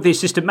the job of the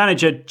assistant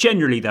manager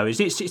generally, though, is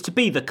it's to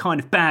be the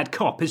kind of bad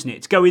cop, isn't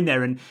it? To go in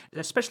there and,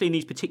 especially in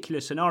these particular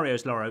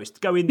scenarios, Laura, it's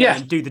to go in there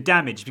and do the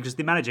damage because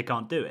the manager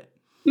can't do it.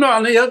 No,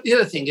 and the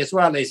other thing as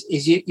well is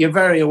you're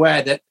very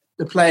aware that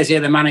the players hear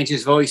the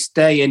manager's voice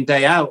day in,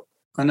 day out.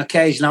 on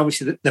occasion.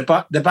 Obviously,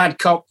 the bad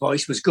cop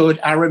voice was good.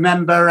 I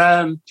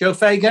remember Joe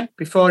Fagan,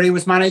 before he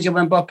was manager,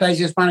 when Bob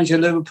Paisley was manager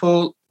of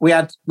Liverpool, we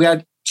had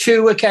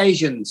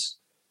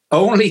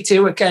only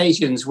two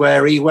occasions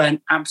where he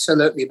went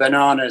absolutely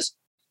bananas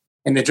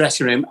in the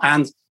dressing room.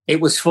 And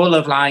it was full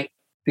of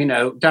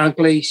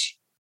Dalglish,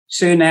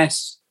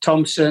 Souness,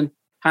 Thompson,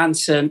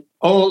 Hansen,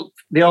 all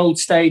the old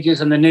stages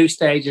and the new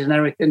stages and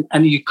everything.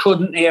 And you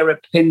couldn't hear a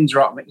pin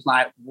drop. It was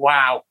like,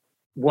 wow.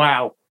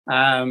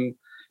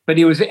 But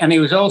he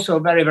was also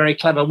very, very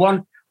clever.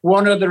 One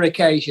other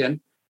occasion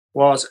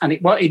was, and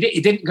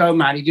he didn't go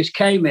mad. He just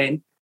came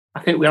in. I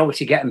think we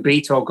obviously getting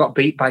beat or got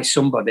beat by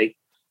somebody.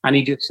 And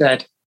he just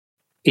said,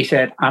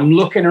 I'm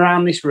looking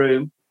around this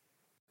room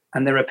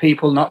and there are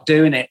people not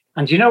doing it.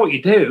 And you know what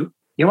you do?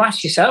 You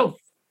ask yourself,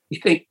 you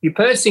think, the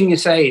first thing you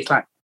say is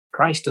like,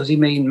 Christ, does he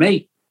mean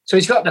me? So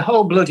he's got the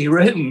whole bloody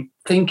room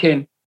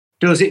thinking,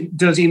 does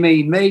he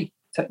mean me?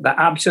 That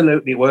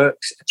absolutely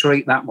works.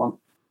 Treat that one.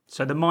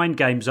 So the mind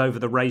game's over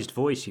the raised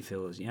voice, you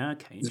feel? Yeah,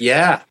 okay.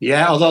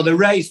 Yeah. Although the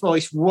raised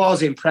voice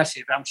was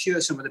impressive. I'm sure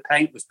some of the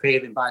paint was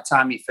peeling by the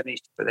time he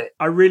finished with it.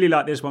 I really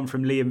like this one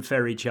from Liam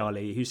Ferry,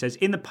 Charlie, who says,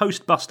 in the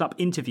post-bust-up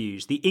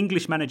interviews, the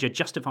English manager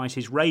justifies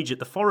his rage at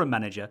the foreign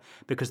manager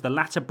because the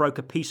latter broke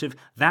a piece of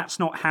 "that's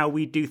not how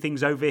we do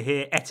things over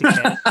here"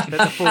 etiquette that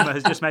the former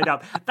has just made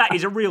up. That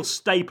is a real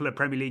staple of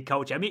Premier League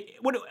culture.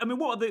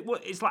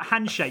 It's like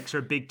handshakes are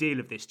a big deal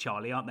of this,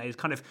 Charlie, aren't they? It's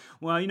kind of,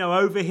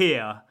 over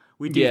here,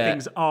 we do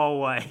things our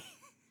way.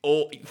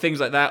 Or things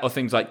like that, or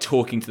things like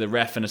talking to the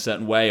ref in a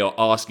certain way, or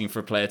asking for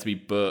a player to be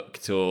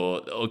booked,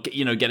 or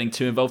getting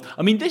too involved.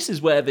 I mean, this is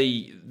where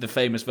the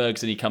famous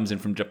Ferguson, he comes in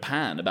from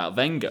Japan about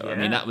Wenger. Yeah. I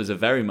mean, that was a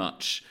very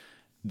much,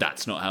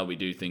 that's not how we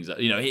do things.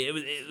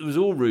 It was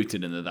all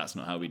rooted in that's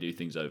not how we do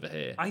things over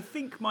here. I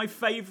think my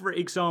favourite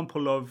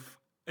example of,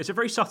 it's a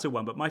very subtle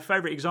one, but my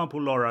favourite example,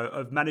 Loro,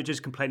 of managers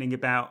complaining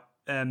about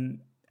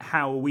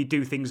how we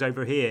do things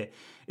over here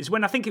is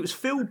when I think it was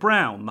Phil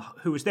Brown,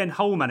 who was then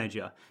Hull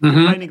manager,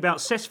 complaining about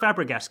Cesc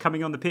Fabregas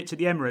coming on the pitch at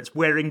the Emirates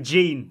wearing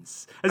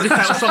jeans, as if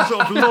that was some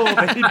sort of law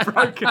that he'd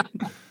broken.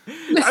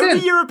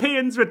 Only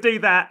Europeans would do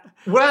that.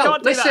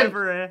 Can't do that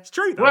over here. It's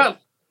true, though.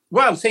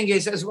 Well, thing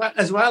is, as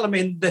well, I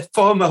mean, the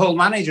former Hull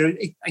manager,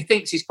 he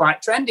thinks he's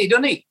quite trendy,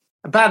 doesn't he?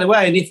 And by the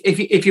way, and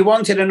if you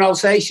wanted an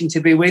Alsatian to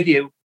be with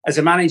you as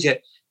a manager,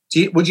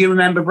 would you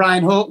remember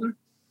Brian Horton?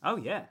 Oh,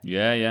 yeah.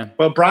 Yeah.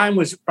 Well, Brian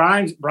was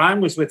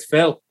with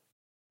Phil.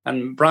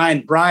 And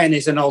Brian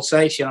is an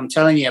Alsatian, I'm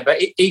telling you,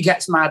 but he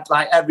gets mad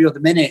like every other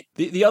minute.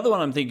 The other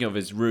one I'm thinking of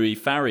is Rui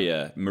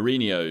Faria,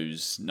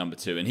 Mourinho's number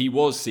 2, and he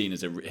was seen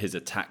as his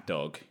attack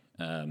dog.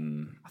 I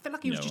feel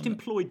like he was just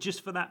employed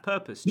just for that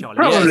purpose, Charlie.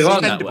 Probably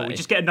was that way.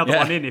 Just get another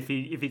one in if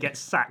he gets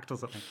sacked or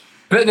something.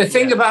 But the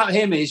thing about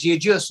him is, you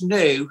just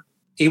knew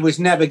he was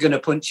never going to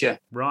punch you.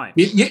 Right.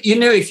 You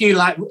knew if you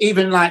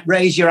even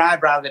raise your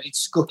eyebrow that he'd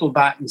scuttle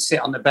back and sit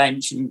on the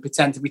bench and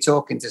pretend to be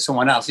talking to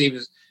someone else. He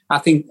was, I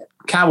think,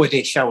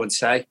 cowardish, I would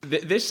say.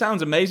 This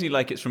sounds amazingly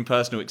like it's from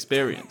personal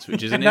experience,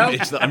 which is an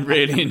image that I'm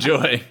really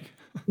enjoying.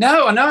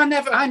 No, I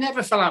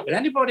never fell out with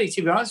anybody,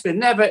 to be honest with you.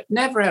 Never,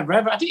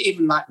 ever. I didn't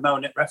even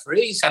moan at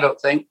referees, I don't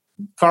think.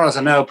 As far as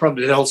I know,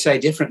 probably they'll say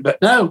different,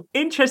 but no.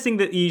 Interesting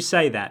that you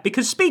say that,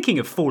 because speaking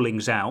of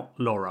fallings out,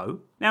 Loro,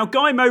 now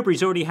Guy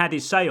Mowbray's already had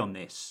his say on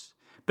this,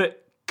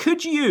 but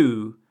could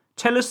you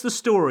tell us the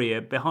story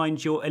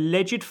behind your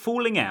alleged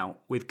falling out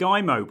with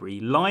Guy Mowbray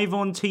live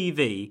on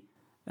TV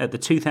at the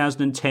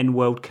 2010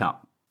 World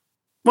Cup?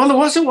 Well, there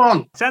wasn't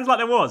one. Sounds like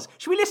there was.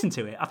 Should we listen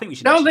to it? I think we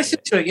should. No, listen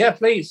to it. Yeah,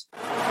 please.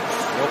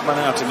 Odd man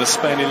out in the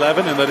Spain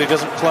 11 in that he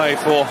doesn't play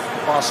for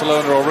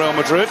Barcelona or Real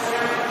Madrid.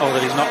 Oh,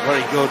 that he's not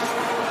very good.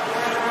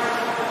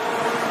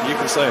 You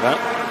can say that.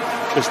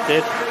 Just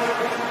did.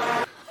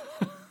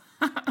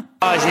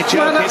 Oh, is he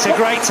joking? It's a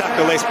great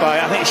tackle, this by,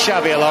 I think it's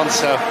Xabi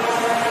Alonso.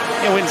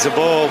 He wins the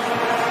ball.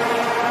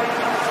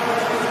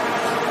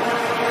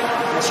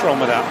 What's wrong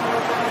with that?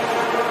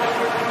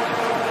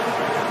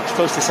 You're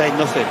supposed to say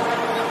nothing.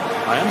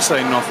 I am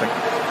saying nothing.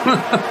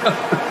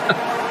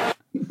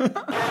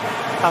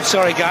 I'm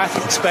sorry, Guy. I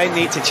think Spain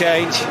need to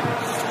change.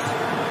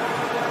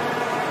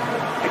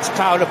 It's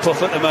powder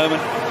puff at the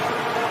moment.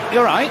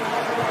 You're right.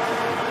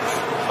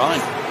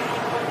 Fine.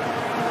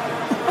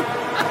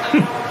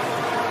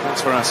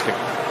 Thanks for asking.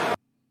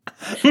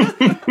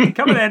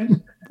 Come on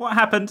in. What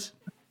happened?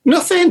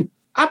 Nothing.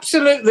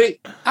 Absolutely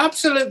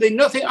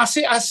nothing. I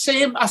see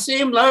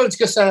him loads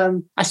because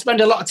I spend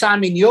a lot of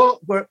time in York,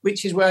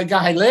 which is where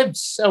Guy lives.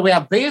 So we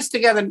have beers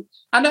together.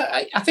 And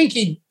I think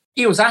he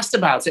was asked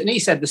about it and he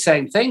said the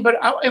same thing. But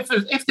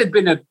if there'd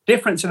been a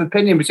difference of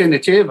opinion between the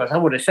two of us, I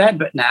would have said,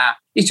 but nah,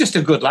 he's just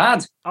a good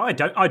lad. Oh, I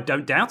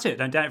don't doubt it.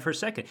 Don't doubt it for a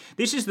second.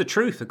 This is the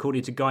truth,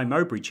 according to Guy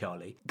Mowbray,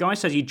 Charlie. Guy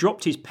says he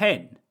dropped his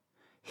pen,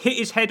 hit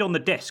his head on the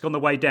desk on the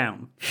way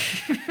down,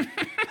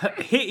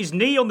 hit his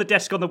knee on the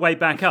desk on the way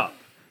back up.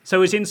 So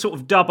he was in sort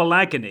of double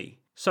agony.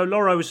 So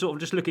Loro was sort of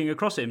just looking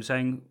across at him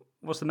saying,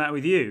 what's the matter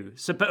with you?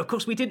 So, but of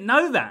course we didn't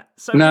know that.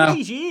 So all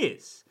these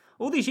years,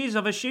 All these years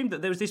I've assumed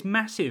that there was this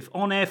massive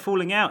on-air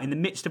falling out in the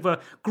midst of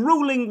a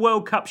gruelling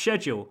World Cup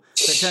schedule.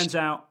 But it turns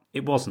out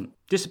it wasn't.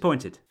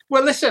 Disappointed.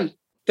 Well, listen,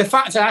 the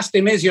fact I asked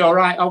him, is he all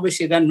right?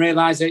 Obviously then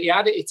realised that he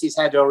had it hit his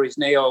head or his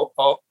knee or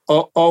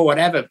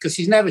whatever, because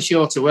he's never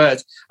short of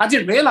words. I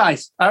didn't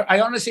realise. I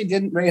honestly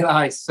didn't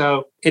realise.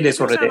 So it is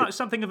what it is. Like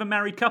something of a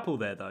married couple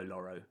there, though,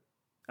 Loro.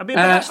 I mean,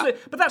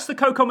 but that's the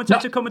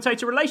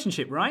co-commentator-commentator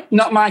relationship, right?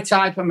 Not my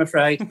type, I'm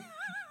afraid.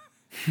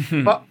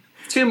 But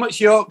too much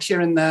Yorkshire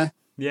in there.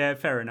 Yeah,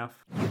 fair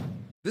enough.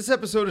 This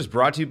episode is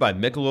brought to you by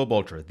Michelob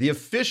Ultra, the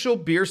official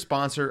beer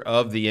sponsor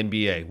of the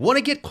NBA. Want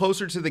to get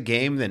closer to the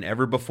game than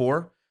ever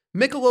before?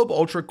 Michelob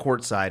Ultra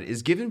Courtside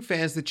is giving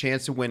fans the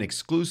chance to win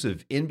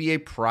exclusive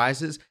NBA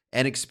prizes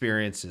and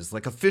experiences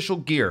like official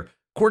gear,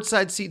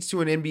 courtside seats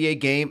to an NBA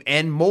game,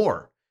 and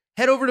more.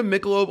 Head over to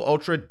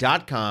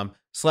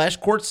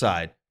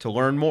MichelobUltra.com/courtside to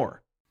learn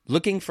more.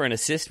 Looking for an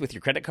assist with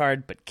your credit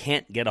card but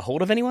can't get a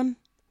hold of anyone?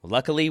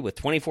 Luckily, with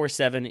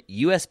 24/7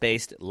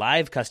 US-based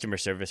live customer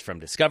service from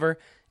Discover,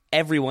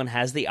 everyone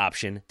has the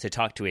option to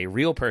talk to a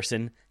real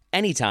person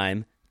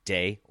anytime,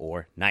 day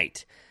or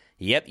night.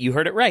 Yep, you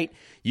heard it right.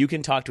 You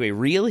can talk to a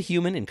real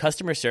human in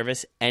customer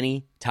service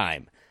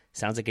anytime.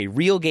 Sounds like a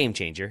real game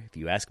changer, if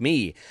you ask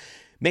me.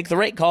 Make the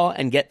right call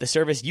and get the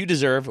service you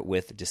deserve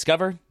with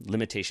Discover.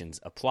 Limitations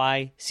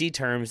apply. See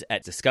terms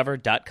at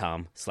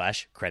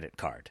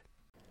discover.com/creditcard.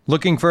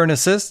 Looking for an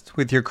assist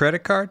with your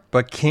credit card,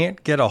 but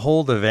can't get a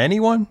hold of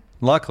anyone?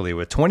 Luckily,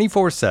 with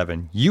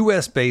 24/7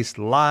 US-based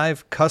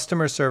live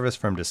customer service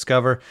from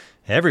Discover,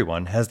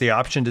 everyone has the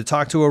option to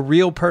talk to a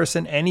real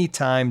person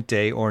anytime,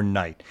 day or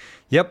night.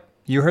 Yep,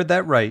 you heard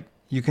that right.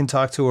 You can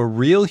talk to a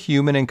real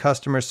human in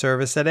customer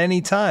service at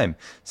any time.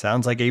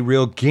 Sounds like a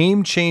real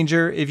game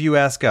changer if you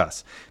ask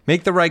us.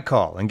 Make the right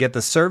call and get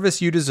the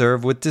service you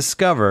deserve with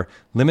Discover.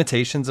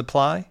 Limitations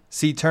apply.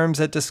 See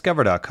terms at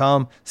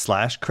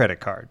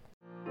discover.com/creditcard.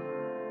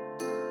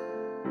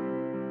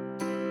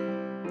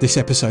 This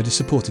episode is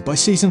supported by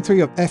Season 3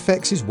 of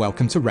FX's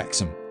Welcome to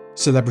Wrexham.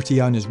 Celebrity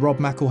owners Rob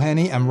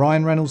McElhenney and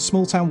Ryan Reynolds'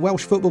 small-town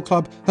Welsh football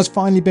club has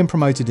finally been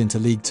promoted into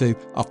League 2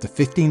 after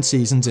 15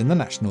 seasons in the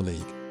National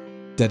League.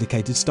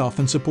 Dedicated staff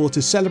and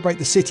supporters celebrate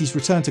the city's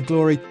return to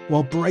glory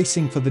while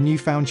bracing for the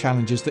newfound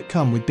challenges that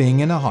come with being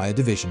in a higher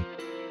division.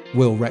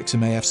 Will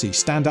Wrexham AFC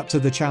stand up to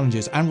the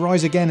challenges and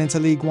rise again into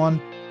League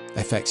 1?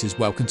 FX's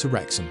Welcome to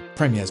Wrexham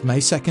premieres May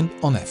 2nd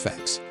on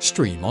FX.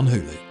 Stream on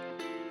Hulu.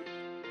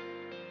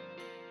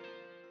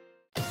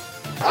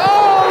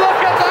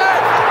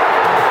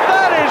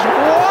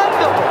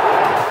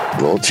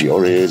 Brought to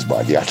your ears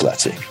by The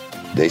Athletic.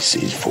 This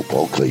is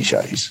Football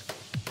Cliches.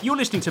 You're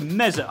listening to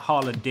Mesut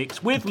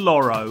Haaland-Dix with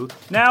Loro.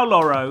 Now,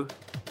 Loro,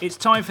 it's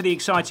time for the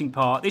exciting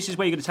part. This is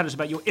where you're going to tell us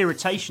about your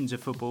irritations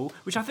of football,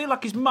 which I feel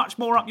like is much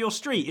more up your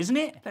street, isn't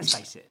it? Let's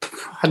face it.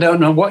 I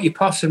don't know what you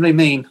possibly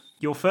mean.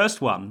 Your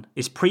first one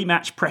is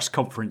pre-match press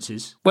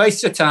conferences.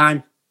 Waste of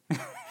time.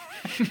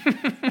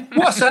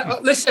 What's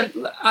that?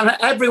 Listen,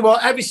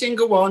 every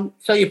single one.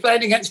 So you're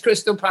playing against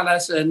Crystal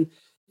Palace and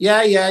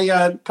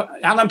Yeah.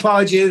 Alan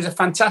Pardew is a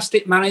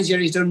fantastic manager.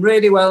 He's done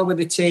really well with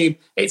the team.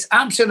 It's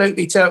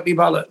absolutely totally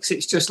bollocks.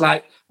 It's just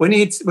like we're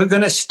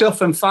going to stuff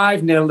them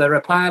 5-0. They're a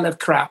pile of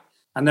crap,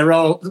 and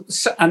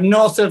and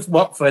north of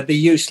Watford, they're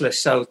useless.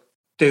 So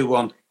do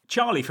one.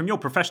 Charlie, from your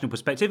professional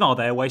perspective, are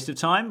they a waste of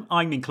time?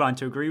 I'm inclined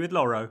to agree with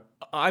Loro.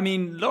 I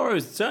mean, Loro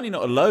is certainly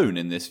not alone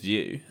in this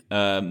view.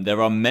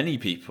 There are many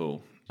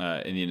people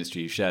in the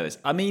industry who share this.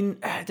 I mean,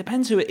 it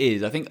depends who it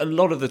is. I think a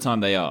lot of the time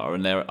they are,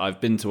 and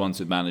I've been to ones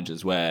with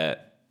managers where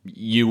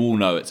you all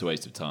know it's a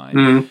waste of time.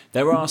 Mm.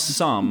 There are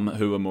some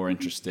who are more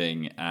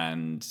interesting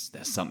and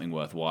there's something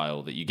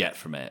worthwhile that you get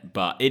from it.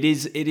 But it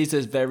is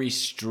a very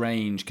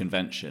strange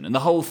convention. And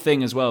the whole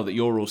thing as well, that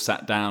you're all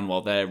sat down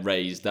while they're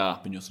raised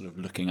up and you're sort of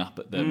looking up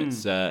at them.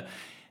 It's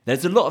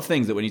there's a lot of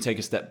things that when you take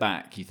a step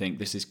back, you think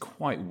this is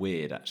quite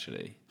weird,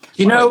 actually.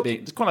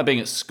 It's quite like being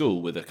at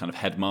school with a kind of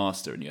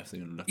headmaster and you have to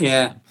look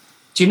at them.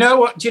 Do you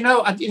know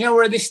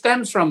where this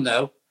stems from,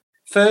 though?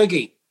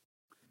 Fergie.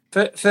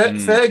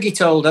 Fergie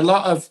told a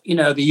lot of,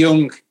 the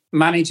young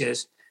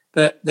managers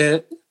that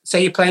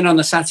say you're playing on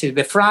the Saturday,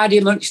 the Friday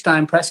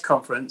lunchtime press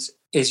conference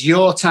is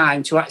your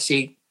time to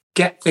actually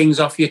get things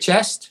off your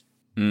chest.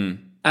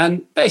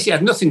 And basically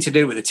had nothing to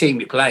do with the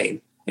team you're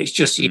playing. It's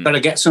just you've got to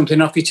get something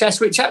off your chest,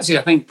 which actually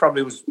I think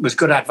probably was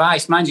good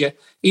advice. Mind you,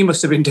 he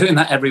must have been doing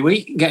that every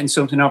week, getting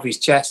something off his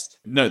chest.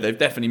 No, they've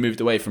definitely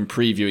moved away from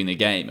previewing the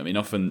game. I mean,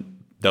 often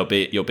you'll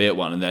be at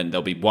one and then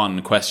there'll be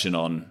one question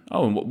on,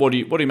 what do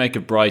you make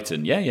of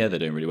Brighton? Yeah, they're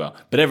doing really well.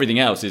 But everything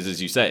else is,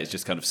 as you say, it's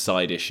just kind of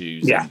side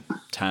issues and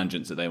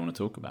tangents that they want to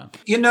talk about.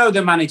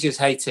 The managers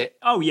hate it.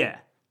 Oh, yeah,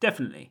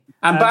 definitely.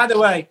 And by the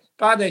way,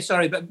 but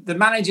the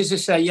managers who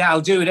say,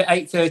 I'll do it at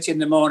 8:30 in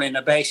the morning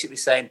are basically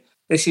saying,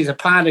 this is a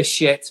pile of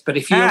shit. But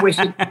if you're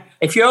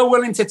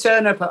willing to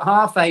turn up at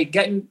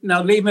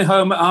 8:30, leave me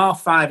home at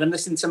 5:30 and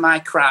listen to my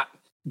crap,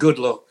 good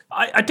luck.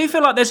 I do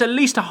feel like there's at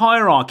least a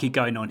hierarchy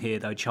going on here,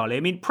 though, Charlie.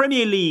 I mean,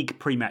 Premier League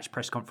pre-match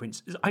press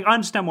conference, I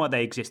understand why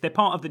they exist. They're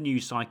part of the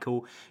news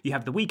cycle. You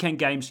have the weekend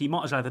games, so you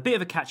might as well have a bit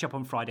of a catch-up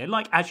on Friday,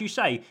 like, as you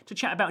say, to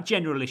chat about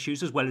general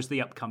issues as well as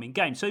the upcoming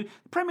game. So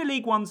the Premier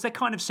League ones, they're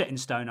kind of set in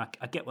stone.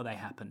 I get why they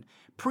happen.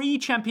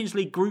 Pre-Champions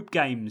League group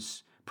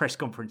games press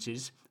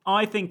conferences,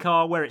 I think,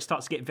 are where it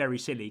starts to get very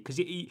silly, because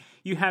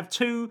you have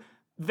two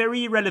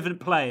very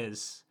irrelevant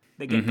players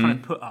that get kind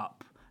of put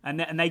up,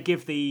 and they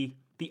give the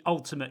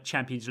ultimate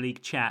Champions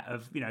League chat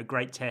of,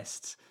 great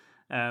tests.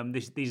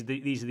 These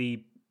are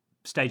the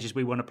stages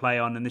we want to play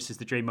on, and this is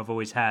the dream I've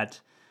always had.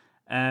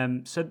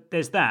 So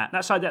there's that.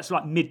 That's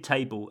like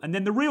mid-table. And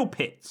then the real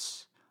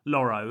pits,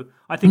 Loro,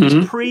 I think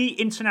is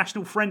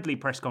pre-international friendly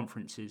press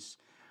conferences.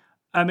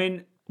 I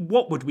mean,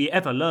 what would we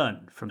ever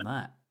learn from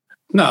that?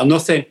 No,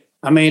 nothing.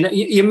 I mean,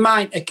 you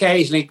might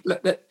occasionally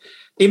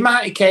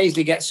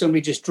get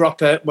somebody just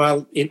drop it.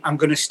 Well, I'm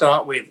going to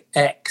start with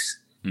X.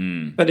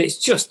 But it's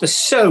just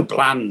so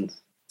bland,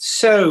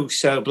 so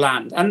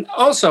bland. And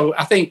also,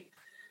 I think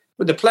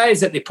with the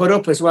players that they put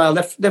up as well,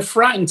 they're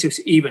frightened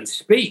to even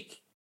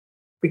speak,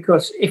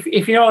 because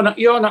if you're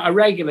not a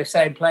regular,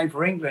 say, playing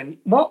for England,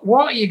 what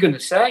are you going to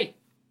say?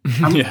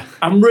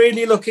 I'm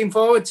really looking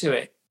forward to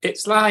it.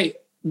 It's like,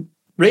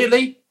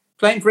 really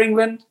playing for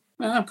England?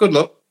 Good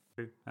luck.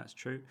 That's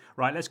true.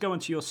 Right, let's go on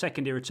to your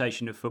second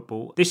irritation of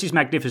football. This is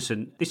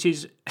magnificent. This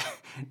is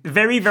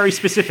very, very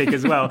specific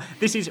as well.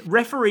 This is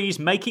referees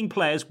making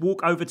players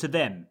walk over to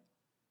them.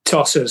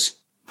 Tossers.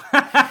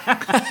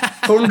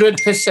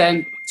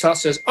 100%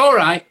 tossers. All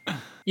right,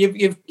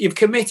 you've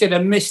committed a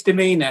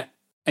misdemeanor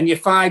and you're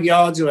 5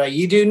 yards away.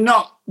 You do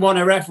not want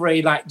a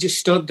referee just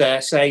stood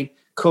there saying,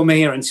 "Come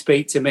here and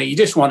speak to me." You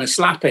just want to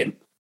slap him.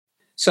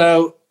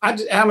 So,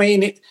 I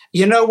mean,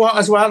 you know what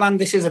as well, and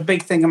this is a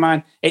big thing of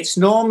mine, it's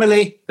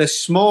normally the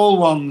small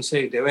ones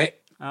who do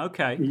it.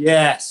 Okay.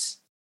 Yes,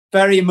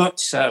 very much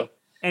so.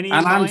 Any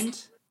in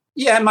mind?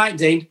 Yeah, Mike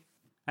Dean.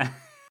 Or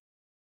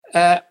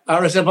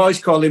as the boys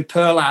call him,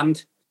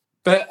 Pearland.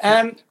 But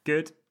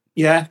good.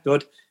 Yeah,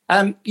 good.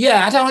 I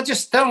don't.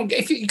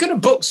 If you're going to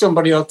book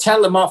somebody or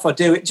tell them off or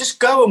do it, just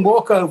go and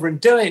walk over and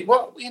do it.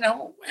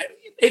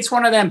 It's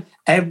one of them.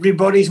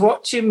 Everybody's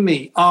watching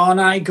me. Aren't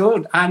I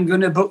good? I'm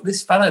going to book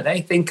this fella.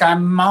 They think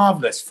I'm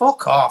marvellous.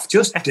 Fuck off.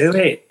 Just do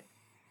it.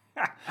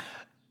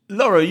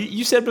 Laura,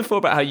 you said before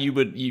about how you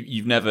wouldn't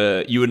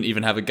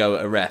even have a go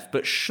at a ref,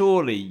 but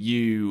surely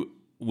you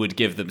would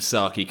give them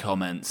sarky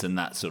comments and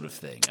that sort of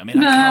thing. I mean,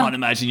 no. I can't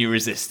imagine you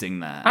resisting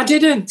that. I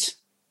didn't.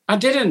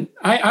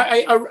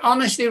 I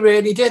honestly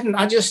really didn't.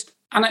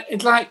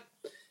 It's like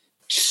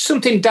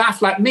something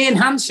daft, like me and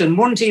Hansen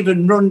wouldn't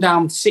even run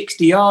down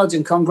 60 yards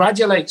and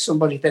congratulate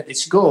somebody that they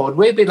scored.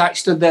 We'd be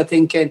stood there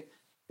thinking,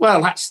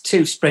 well, that's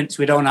 2 sprints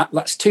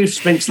that's 2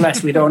 sprints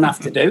less we don't have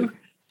to do.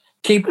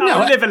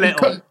 Live a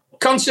little.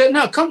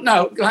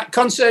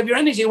 Conserve your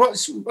energy.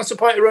 What's the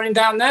point of running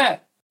down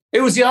there?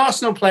 It was the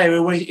Arsenal player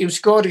who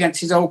scored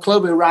against his old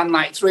club who ran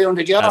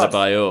 300 yards.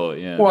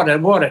 Adebayor, yeah.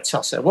 What a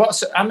tosser.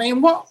 What?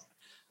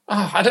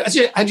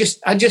 I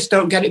just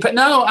don't get it. But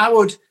no,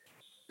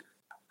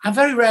 I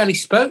very rarely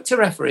spoke to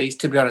referees,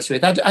 to be honest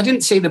with you. I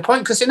didn't see the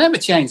point because they never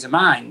changed their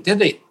mind, did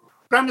they?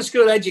 Grammar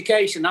school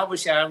education,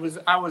 obviously, I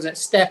was a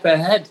step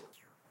ahead.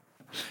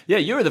 Yeah,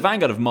 you're at the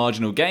vanguard of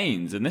marginal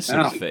gains and this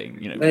sort of thing.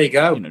 There you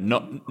go.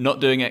 Not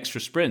doing extra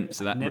sprints,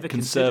 so that never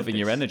conserving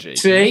your energy.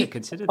 See,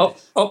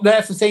 up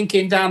there for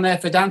thinking, down there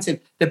for dancing.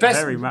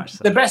 Very much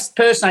so. The best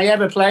person I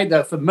ever played,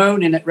 though, for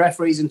moaning at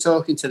referees and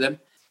talking to them,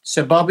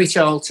 Sir Bobby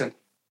Charlton,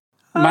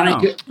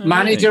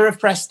 manager of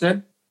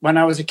Preston when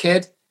I was a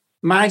kid.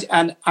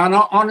 And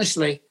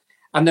honestly,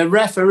 and the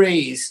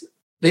referees,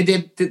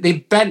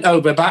 they bent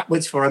over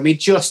backwards for him.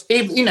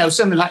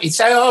 Something like, he'd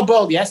say, "Oh,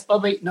 ball, yes,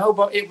 Bobby, no,"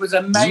 but it was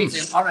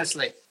amazing,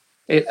 honestly.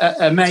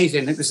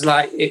 Amazing.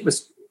 It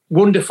was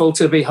wonderful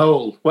to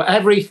behold.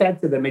 Whatever he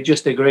said to them, he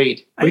just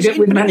agreed. We did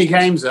win many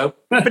games, though.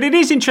 But it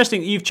is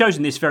interesting that you've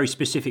chosen this very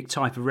specific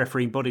type of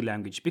refereeing body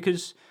language,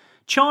 because,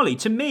 Charlie,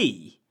 to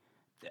me,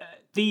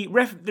 the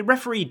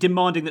referee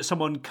demanding that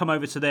someone come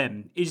over to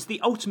them is the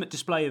ultimate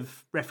display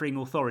of refereeing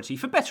authority,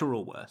 for better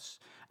or worse.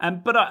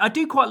 But I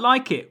do quite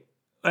like it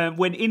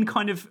when, in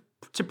kind of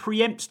to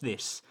preempt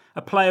this,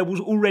 a player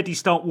will already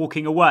start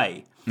walking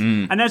away.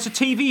 And as a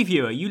TV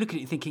viewer, you look at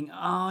it thinking,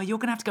 you're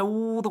going to have to go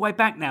all the way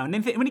back now. And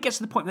then when it gets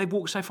to the point where they've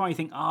walked so far, you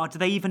think, do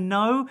they even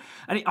know?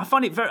 And I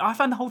find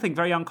the whole thing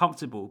very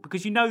uncomfortable,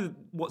 because you know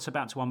what's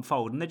about to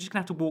unfold, and they're just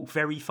going to have to walk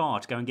very far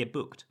to go and get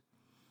booked.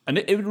 And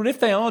if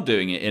they are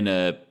doing it in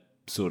a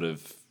sort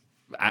of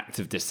act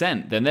of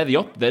dissent, then they're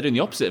doing the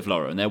opposite of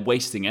Laura, and they're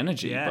wasting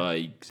energy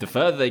by the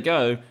further they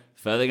go, the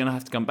further they're going to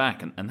have to come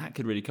back, and that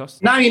could really cost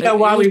them. Now you know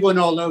why we won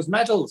all those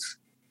medals.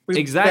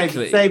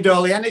 Exactly. Saved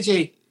all the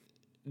energy.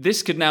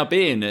 This could now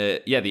be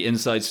the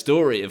inside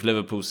story of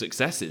Liverpool's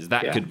successes.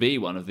 That could be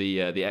one of the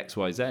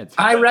XYZs.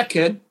 I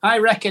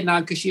reckon now,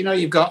 because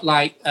you've got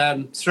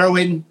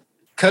throw-in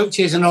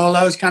coaches and all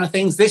those kind of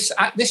things. This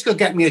could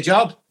get me a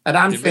job at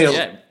Anfield.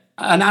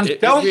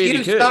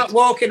 Start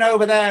walking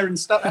over there and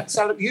stop.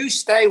 You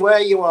stay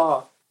where you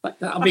are.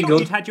 That'll be I thought good.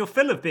 you'd had your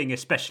fill of being a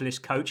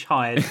specialist coach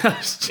hired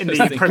in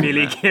the Premier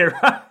League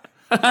era.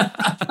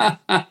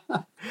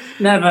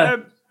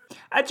 Never.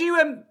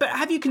 But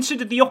have you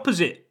considered the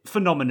opposite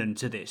phenomenon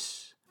to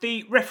this?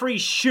 The referee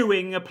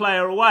shooing a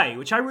player away,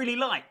 which I really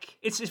like.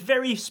 It's this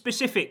very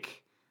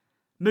specific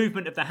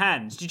movement of the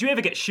hands. Did you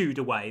ever get shooed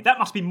away? That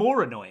must be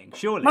more annoying,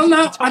 surely. Well,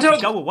 no, I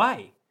don't. Go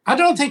away. I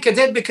don't think I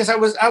did because I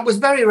was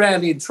very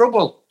rarely in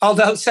trouble.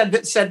 Although said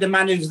the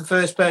man who was the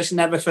first person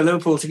ever for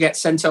Liverpool to get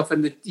sent off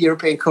in the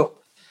European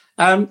Cup.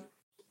 But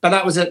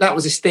that was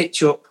a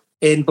stitch up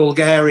in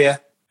Bulgaria.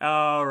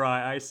 Oh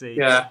right, I see.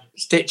 Yeah,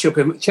 stitch up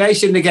him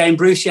chasing the game.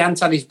 Bruce Yant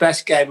had his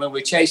best game when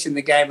we were chasing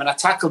the game, and I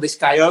tackled this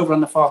guy over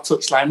on the far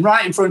touchline,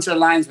 right in front of the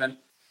linesman.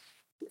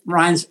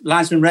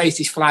 Linesman raised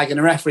his flag, and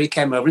the referee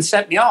came over and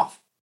sent me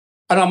off.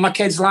 And on my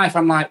kid's life,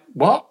 I'm like,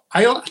 what?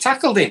 I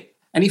tackled him,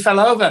 and he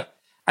fell over.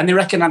 And they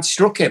reckon I'd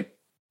struck him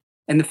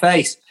in the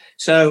face.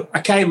 So I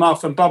came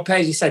off and Bob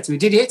Paisley said to me,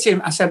 did you hit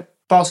him? I said,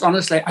 boss,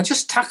 honestly, I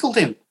just tackled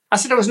him. I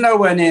said I was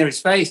nowhere near his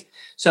face.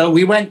 So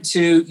we went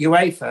to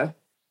UEFA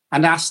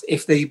and asked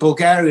if the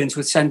Bulgarians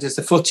would send us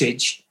the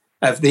footage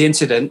of the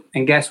incident.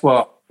 And guess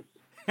what?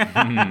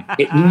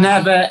 It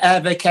never,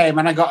 ever came.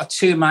 And I got a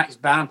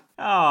 2-match ban.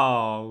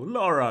 Oh,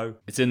 Loro.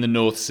 It's in the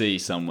North Sea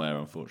somewhere,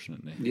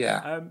 unfortunately.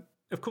 Yeah.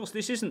 Of course,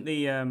 this isn't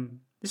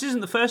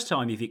the first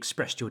time you've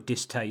expressed your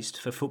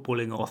distaste for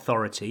footballing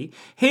authority.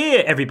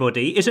 Here,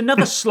 everybody, is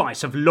another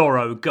slice of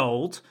Loro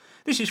gold.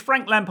 This is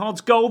Frank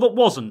Lampard's goal that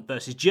wasn't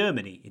versus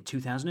Germany in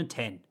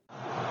 2010.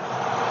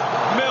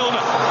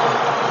 Milner,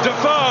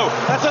 Defoe,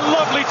 that's a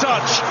lovely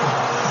touch.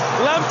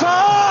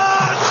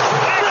 Lampard!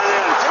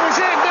 Brilliant! It was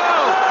in,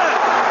 no!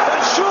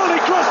 That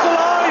surely crossed the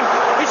line.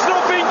 It's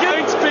not been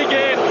given. It's big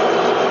in.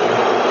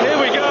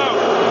 Here we go.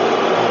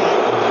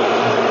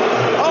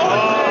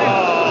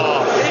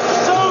 It's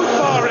so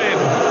far in.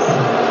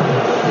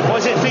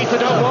 Was it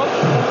FIFA.1?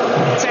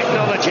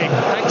 Technology.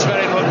 Thanks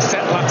very much,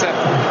 Sepp Blatter.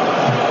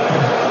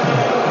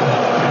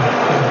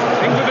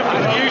 England have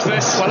got to use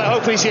this. Well, I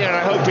hope he's here.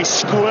 I hope he's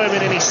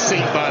squirming in his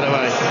seat, by the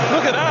way.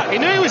 Look at that. He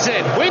knew he was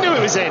in. We knew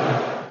he was in.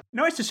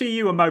 Nice to see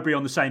you and Mowbray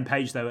on the same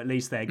page, though, at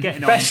least there.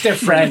 Getting Best on. of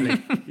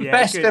friends. Yeah,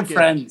 Best good, of good.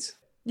 friends.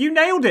 You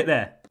nailed it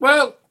there.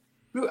 Well,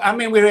 I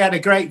mean, we had a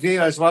great view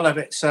as well of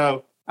it.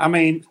 So, I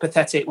mean,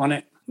 pathetic, wasn't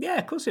it? Yeah,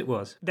 of course it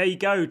was. There you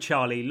go,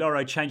 Charlie.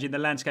 Loro changing the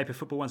landscape of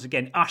football once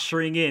again,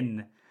 ushering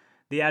in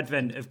the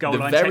advent of goal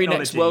line very technology.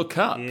 next World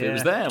Cup, it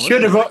was there.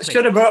 Should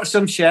have brought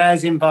some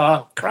shares in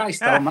bar.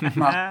 Christ,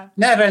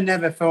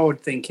 never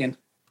forward thinking.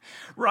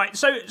 Right,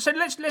 so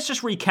let's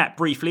just recap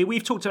briefly.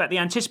 We've talked about the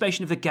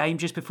anticipation of the game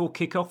just before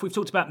kickoff. We've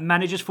talked about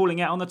managers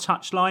falling out on the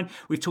touchline.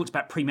 We've talked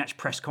about pre-match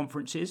press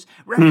conferences.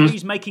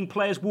 Referees making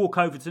players walk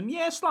over to them.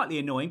 Yeah, slightly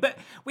annoying, but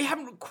we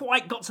haven't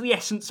quite got to the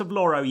essence of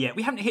Loro yet.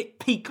 We haven't hit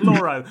peak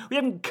Loro. We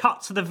haven't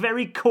cut to the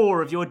very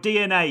core of your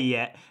DNA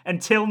yet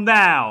until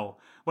now,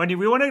 when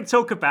we want to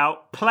talk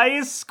about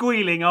players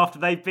squealing after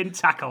they've been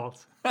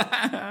tackled.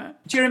 Do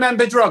you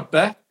remember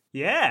Drogba?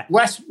 Yeah.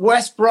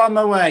 West Brom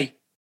away.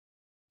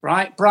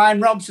 Right,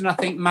 Brian Robson, I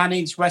think,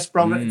 managed West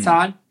Brom at the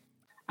time,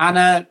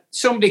 and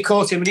somebody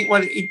caught him.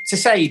 And to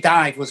say he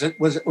died was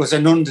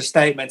an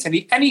understatement.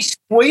 And he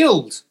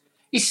squealed.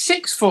 He's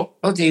 6 foot,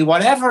 bloody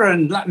whatever,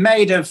 and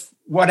made of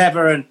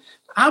whatever. And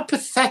how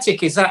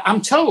pathetic is that?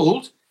 I'm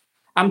told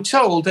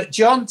that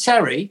John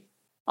Terry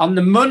on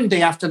the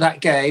Monday after that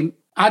game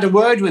had a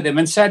word with him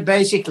and said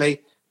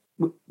basically,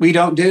 we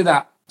don't do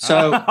that.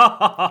 So,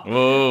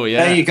 oh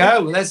yeah, there you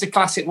go. There's the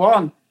classic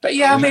one. But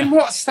yeah, I mean,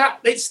 what's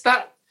that? It's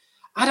that.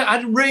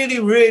 I really,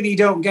 really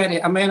don't get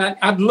it. I mean,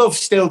 I'd love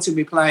still to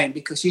be playing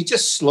because you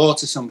just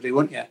slaughter somebody,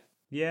 wouldn't you?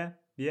 Yeah,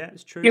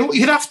 it's true.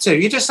 You'd have to.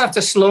 You just have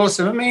to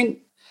slaughter them. I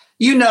mean,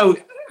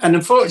 and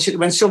unfortunately,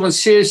 when someone's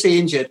seriously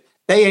injured,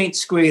 they ain't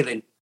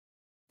squealing.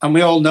 And we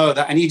all know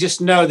that. And you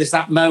just know there's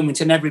that moment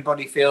and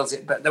everybody feels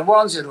it. But the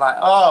ones that are like,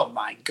 oh,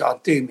 my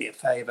God, do me a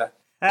favour.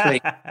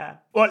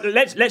 Well,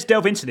 let's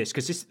delve into this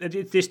because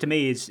this to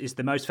me is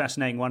the most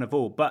fascinating one of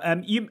all. But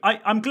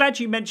I'm glad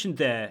you mentioned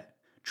there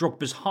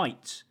Drogba's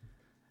height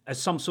as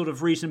some sort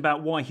of reason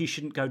about why he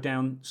shouldn't go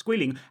down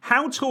squealing.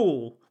 How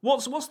tall?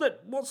 What's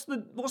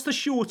the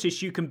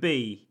shortest you can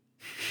be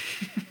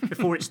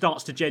before it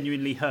starts to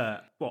genuinely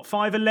hurt? What,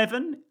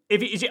 5'11"?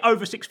 Is it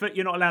over 6 foot?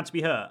 You're not allowed to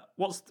be hurt.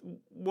 What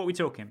are we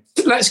talking?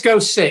 Let's go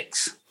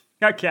 6.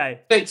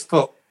 Okay, 6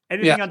 foot.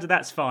 Anything under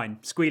that's fine.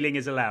 Squealing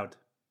is allowed.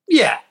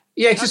 Yeah.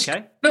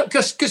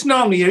 Because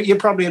normally you're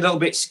probably a little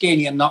bit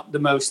skinny and not the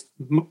most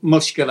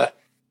muscular.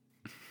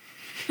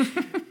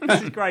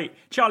 This is great.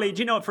 Charlie, do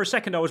you know what? For a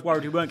second I was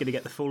worried we weren't going to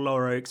get the full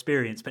Loro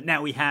experience, but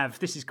now we have.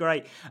 This is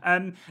great.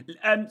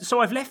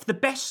 So I've left the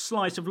best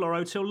slice of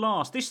Loro till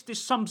last. This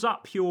sums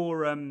up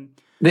your...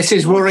 this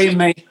is worrying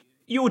me.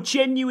 Your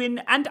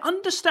genuine and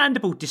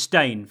understandable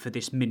disdain for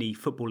this mini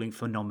footballing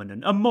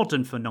phenomenon, a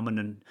modern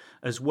phenomenon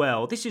as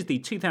well. This is the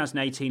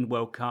 2018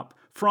 World Cup,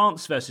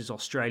 France versus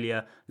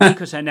Australia.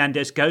 Lucas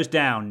Hernandez goes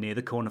down near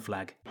the corner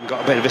flag.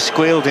 Got a bit of a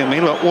squeal, didn't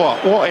we? Look,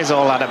 what is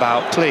all that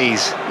about,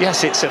 please?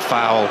 Yes, it's a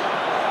foul.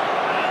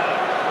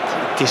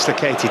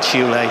 Dislocated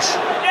shoelace.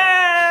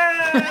 Yeah!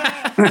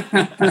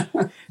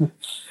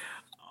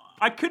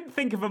 I couldn't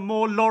think of a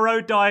more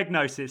Loro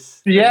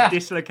diagnosis. Yeah.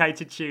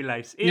 Dislocated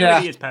shoelace. It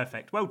really is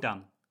perfect. Well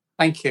done.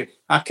 Thank you.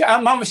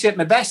 I'm obviously at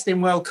my best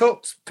in World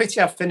Cups. Pity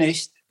I've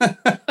finished.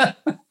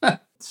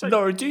 So,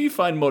 Laura, do you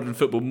find modern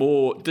football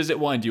more? Does it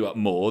wind you up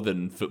more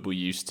than football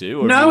used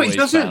to? Or no, have you it always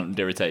doesn't. Found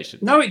irritation?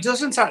 No, it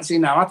doesn't actually.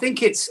 Now I do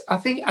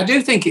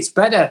think it's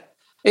better.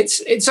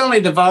 It's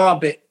only the VAR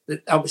bit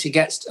that obviously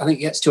gets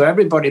to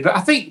everybody, but I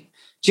think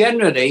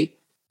generally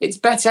it's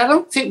better. I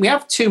don't think we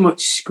have too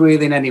much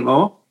squealing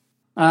anymore.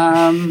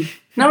 No,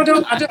 I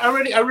don't.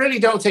 I really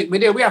don't think we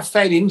do. We have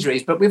faint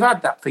injuries, but we've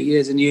had that for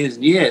years and years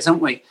and years,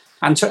 haven't we?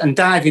 And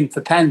diving for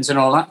pens and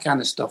all that kind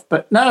of stuff.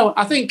 But no,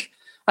 I think.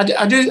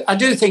 I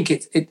do think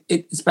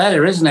it's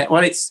better, isn't it?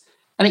 Well, it's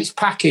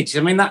packaged.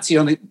 I mean, that's the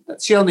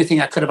only thing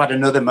I could have had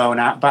another moan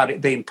out about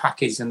it being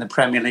packaged in the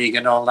Premier League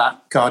and all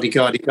that Gardy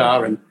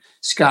and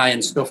Sky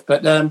and stuff.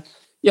 But I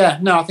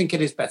think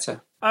it is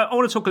better. I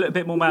want to talk a little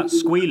bit more about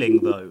squealing,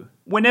 though.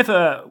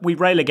 Whenever we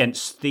rail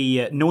against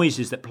the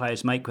noises that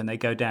players make when they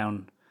go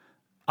down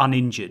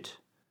uninjured,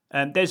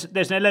 there's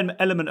an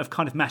element of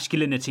kind of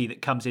masculinity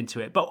that comes into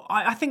it. But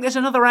I think there's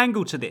another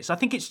angle to this. I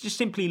think it's just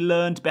simply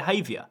learned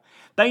behaviour.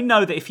 They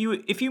know that if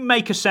you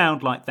make a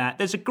sound like that,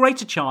 there's a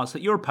greater chance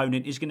that your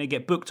opponent is going to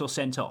get booked or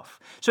sent off.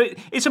 So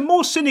it's a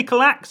more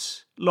cynical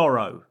act,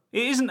 Loro.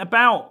 It isn't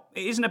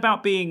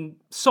about being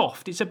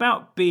soft. It's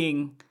about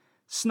being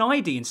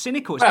snidey and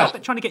cynical. It's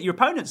about trying to get your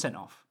opponent sent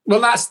off. Well,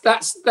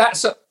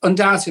 that's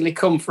undoubtedly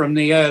come from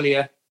the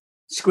earlier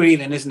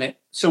squealing, isn't it?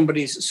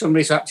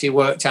 Somebody's actually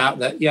worked out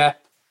that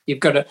you've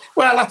got to.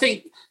 Well, I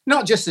think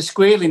not just the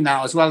squealing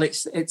now as well.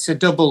 It's a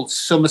double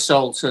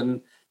somersault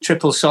and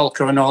triple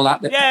sulker and all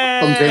that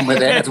comes in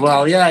with it as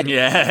well. Yeah.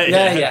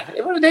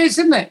 Well, it is,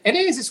 isn't it? It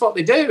is. It's what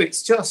they do.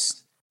 It's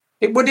just,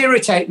 it would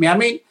irritate me. I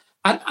mean,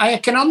 I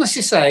can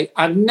honestly say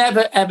I've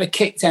never, ever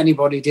kicked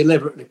anybody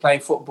deliberately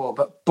playing football,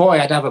 but boy,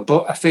 I'd have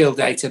a field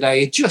day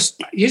today. You'd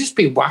just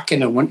be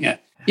whacking them, wouldn't you?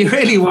 You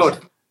really would.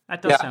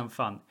 That does sound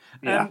fun.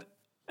 Yeah.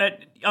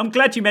 I'm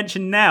glad you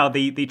mentioned now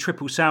the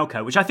triple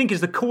Salco, which I think is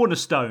the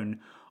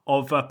cornerstone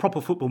of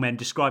proper football men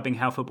describing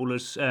how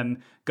footballers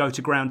go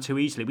to ground too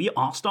easily. We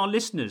asked our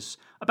listeners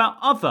about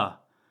other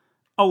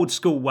old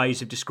school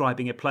ways of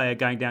describing a player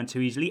going down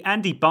too easily.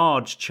 Andy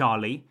Barge,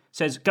 Charlie,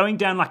 says going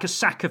down like a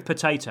sack of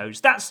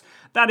potatoes.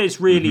 That is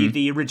really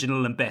the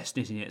original and best,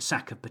 isn't it?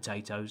 Sack of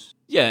potatoes.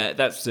 Yeah,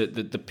 that's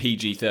the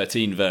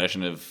PG-13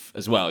 version of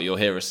as well. You'll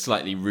hear a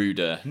slightly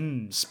ruder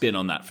spin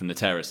on that from the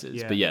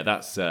terraces. Yeah.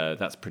 But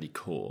that's pretty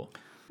core.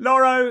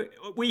 Loro,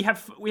 we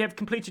have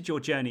completed your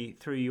journey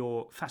through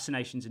your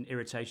fascinations and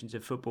irritations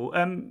of football.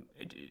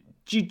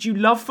 Do you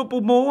love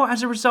football more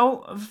as a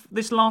result of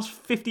this last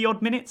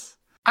 50-odd minutes?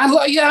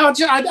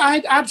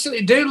 I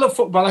absolutely do love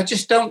football. I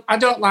just don't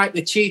like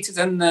the cheaters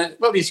and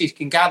as you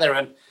can gather.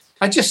 And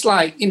I just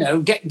like,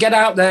 get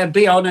out there,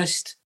 be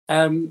honest,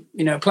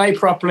 play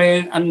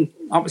properly and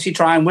obviously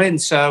try and win.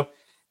 So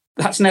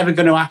that's never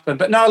going to happen.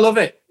 But no, I love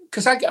it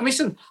because I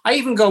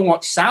even go and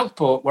watch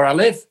Southport where I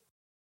live.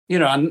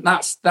 And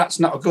that's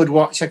not a good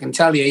watch. I can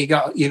tell you, you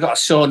got a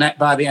sore neck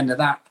by the end of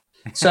that.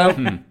 So,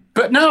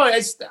 but no,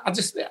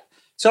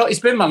 so it's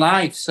been my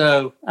life.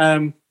 So,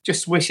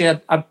 just wish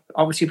I'd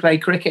obviously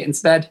played cricket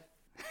instead.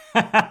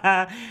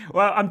 Well,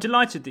 I'm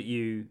delighted that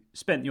you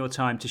spent your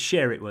time to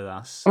share it with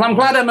us. Well, I'm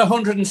glad I'm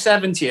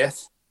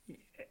 170th.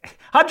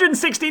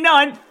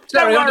 169th.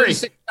 Don't worry.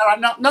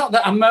 Not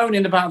that I'm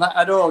moaning about that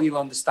at all. You'll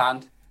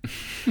understand.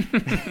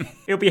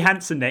 It'll be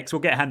Hansen next.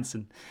 We'll get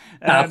Hansen.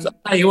 I'll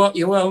tell you what,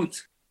 you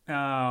won't.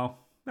 Oh,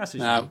 that's a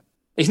shame. No.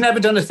 He's never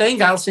done a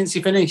thing, Al, since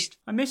he finished.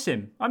 I miss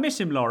him,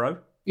 Loro.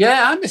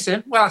 Yeah, I miss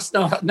him. Well,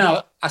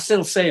 I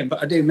still see him,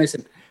 but I do miss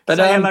him. But,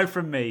 say hello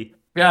from me.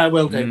 Yeah, I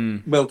will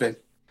do. Will do.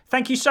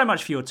 Thank you so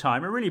much for your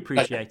time. I really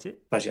appreciate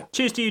it. Pleasure.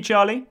 Cheers to you,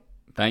 Charlie.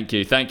 Thank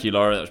you,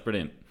 Laura. That was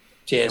brilliant.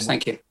 Cheers.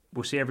 Thank you.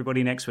 We'll see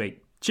everybody next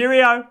week.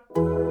 Cheerio.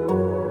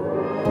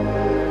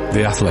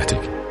 The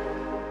Athletic.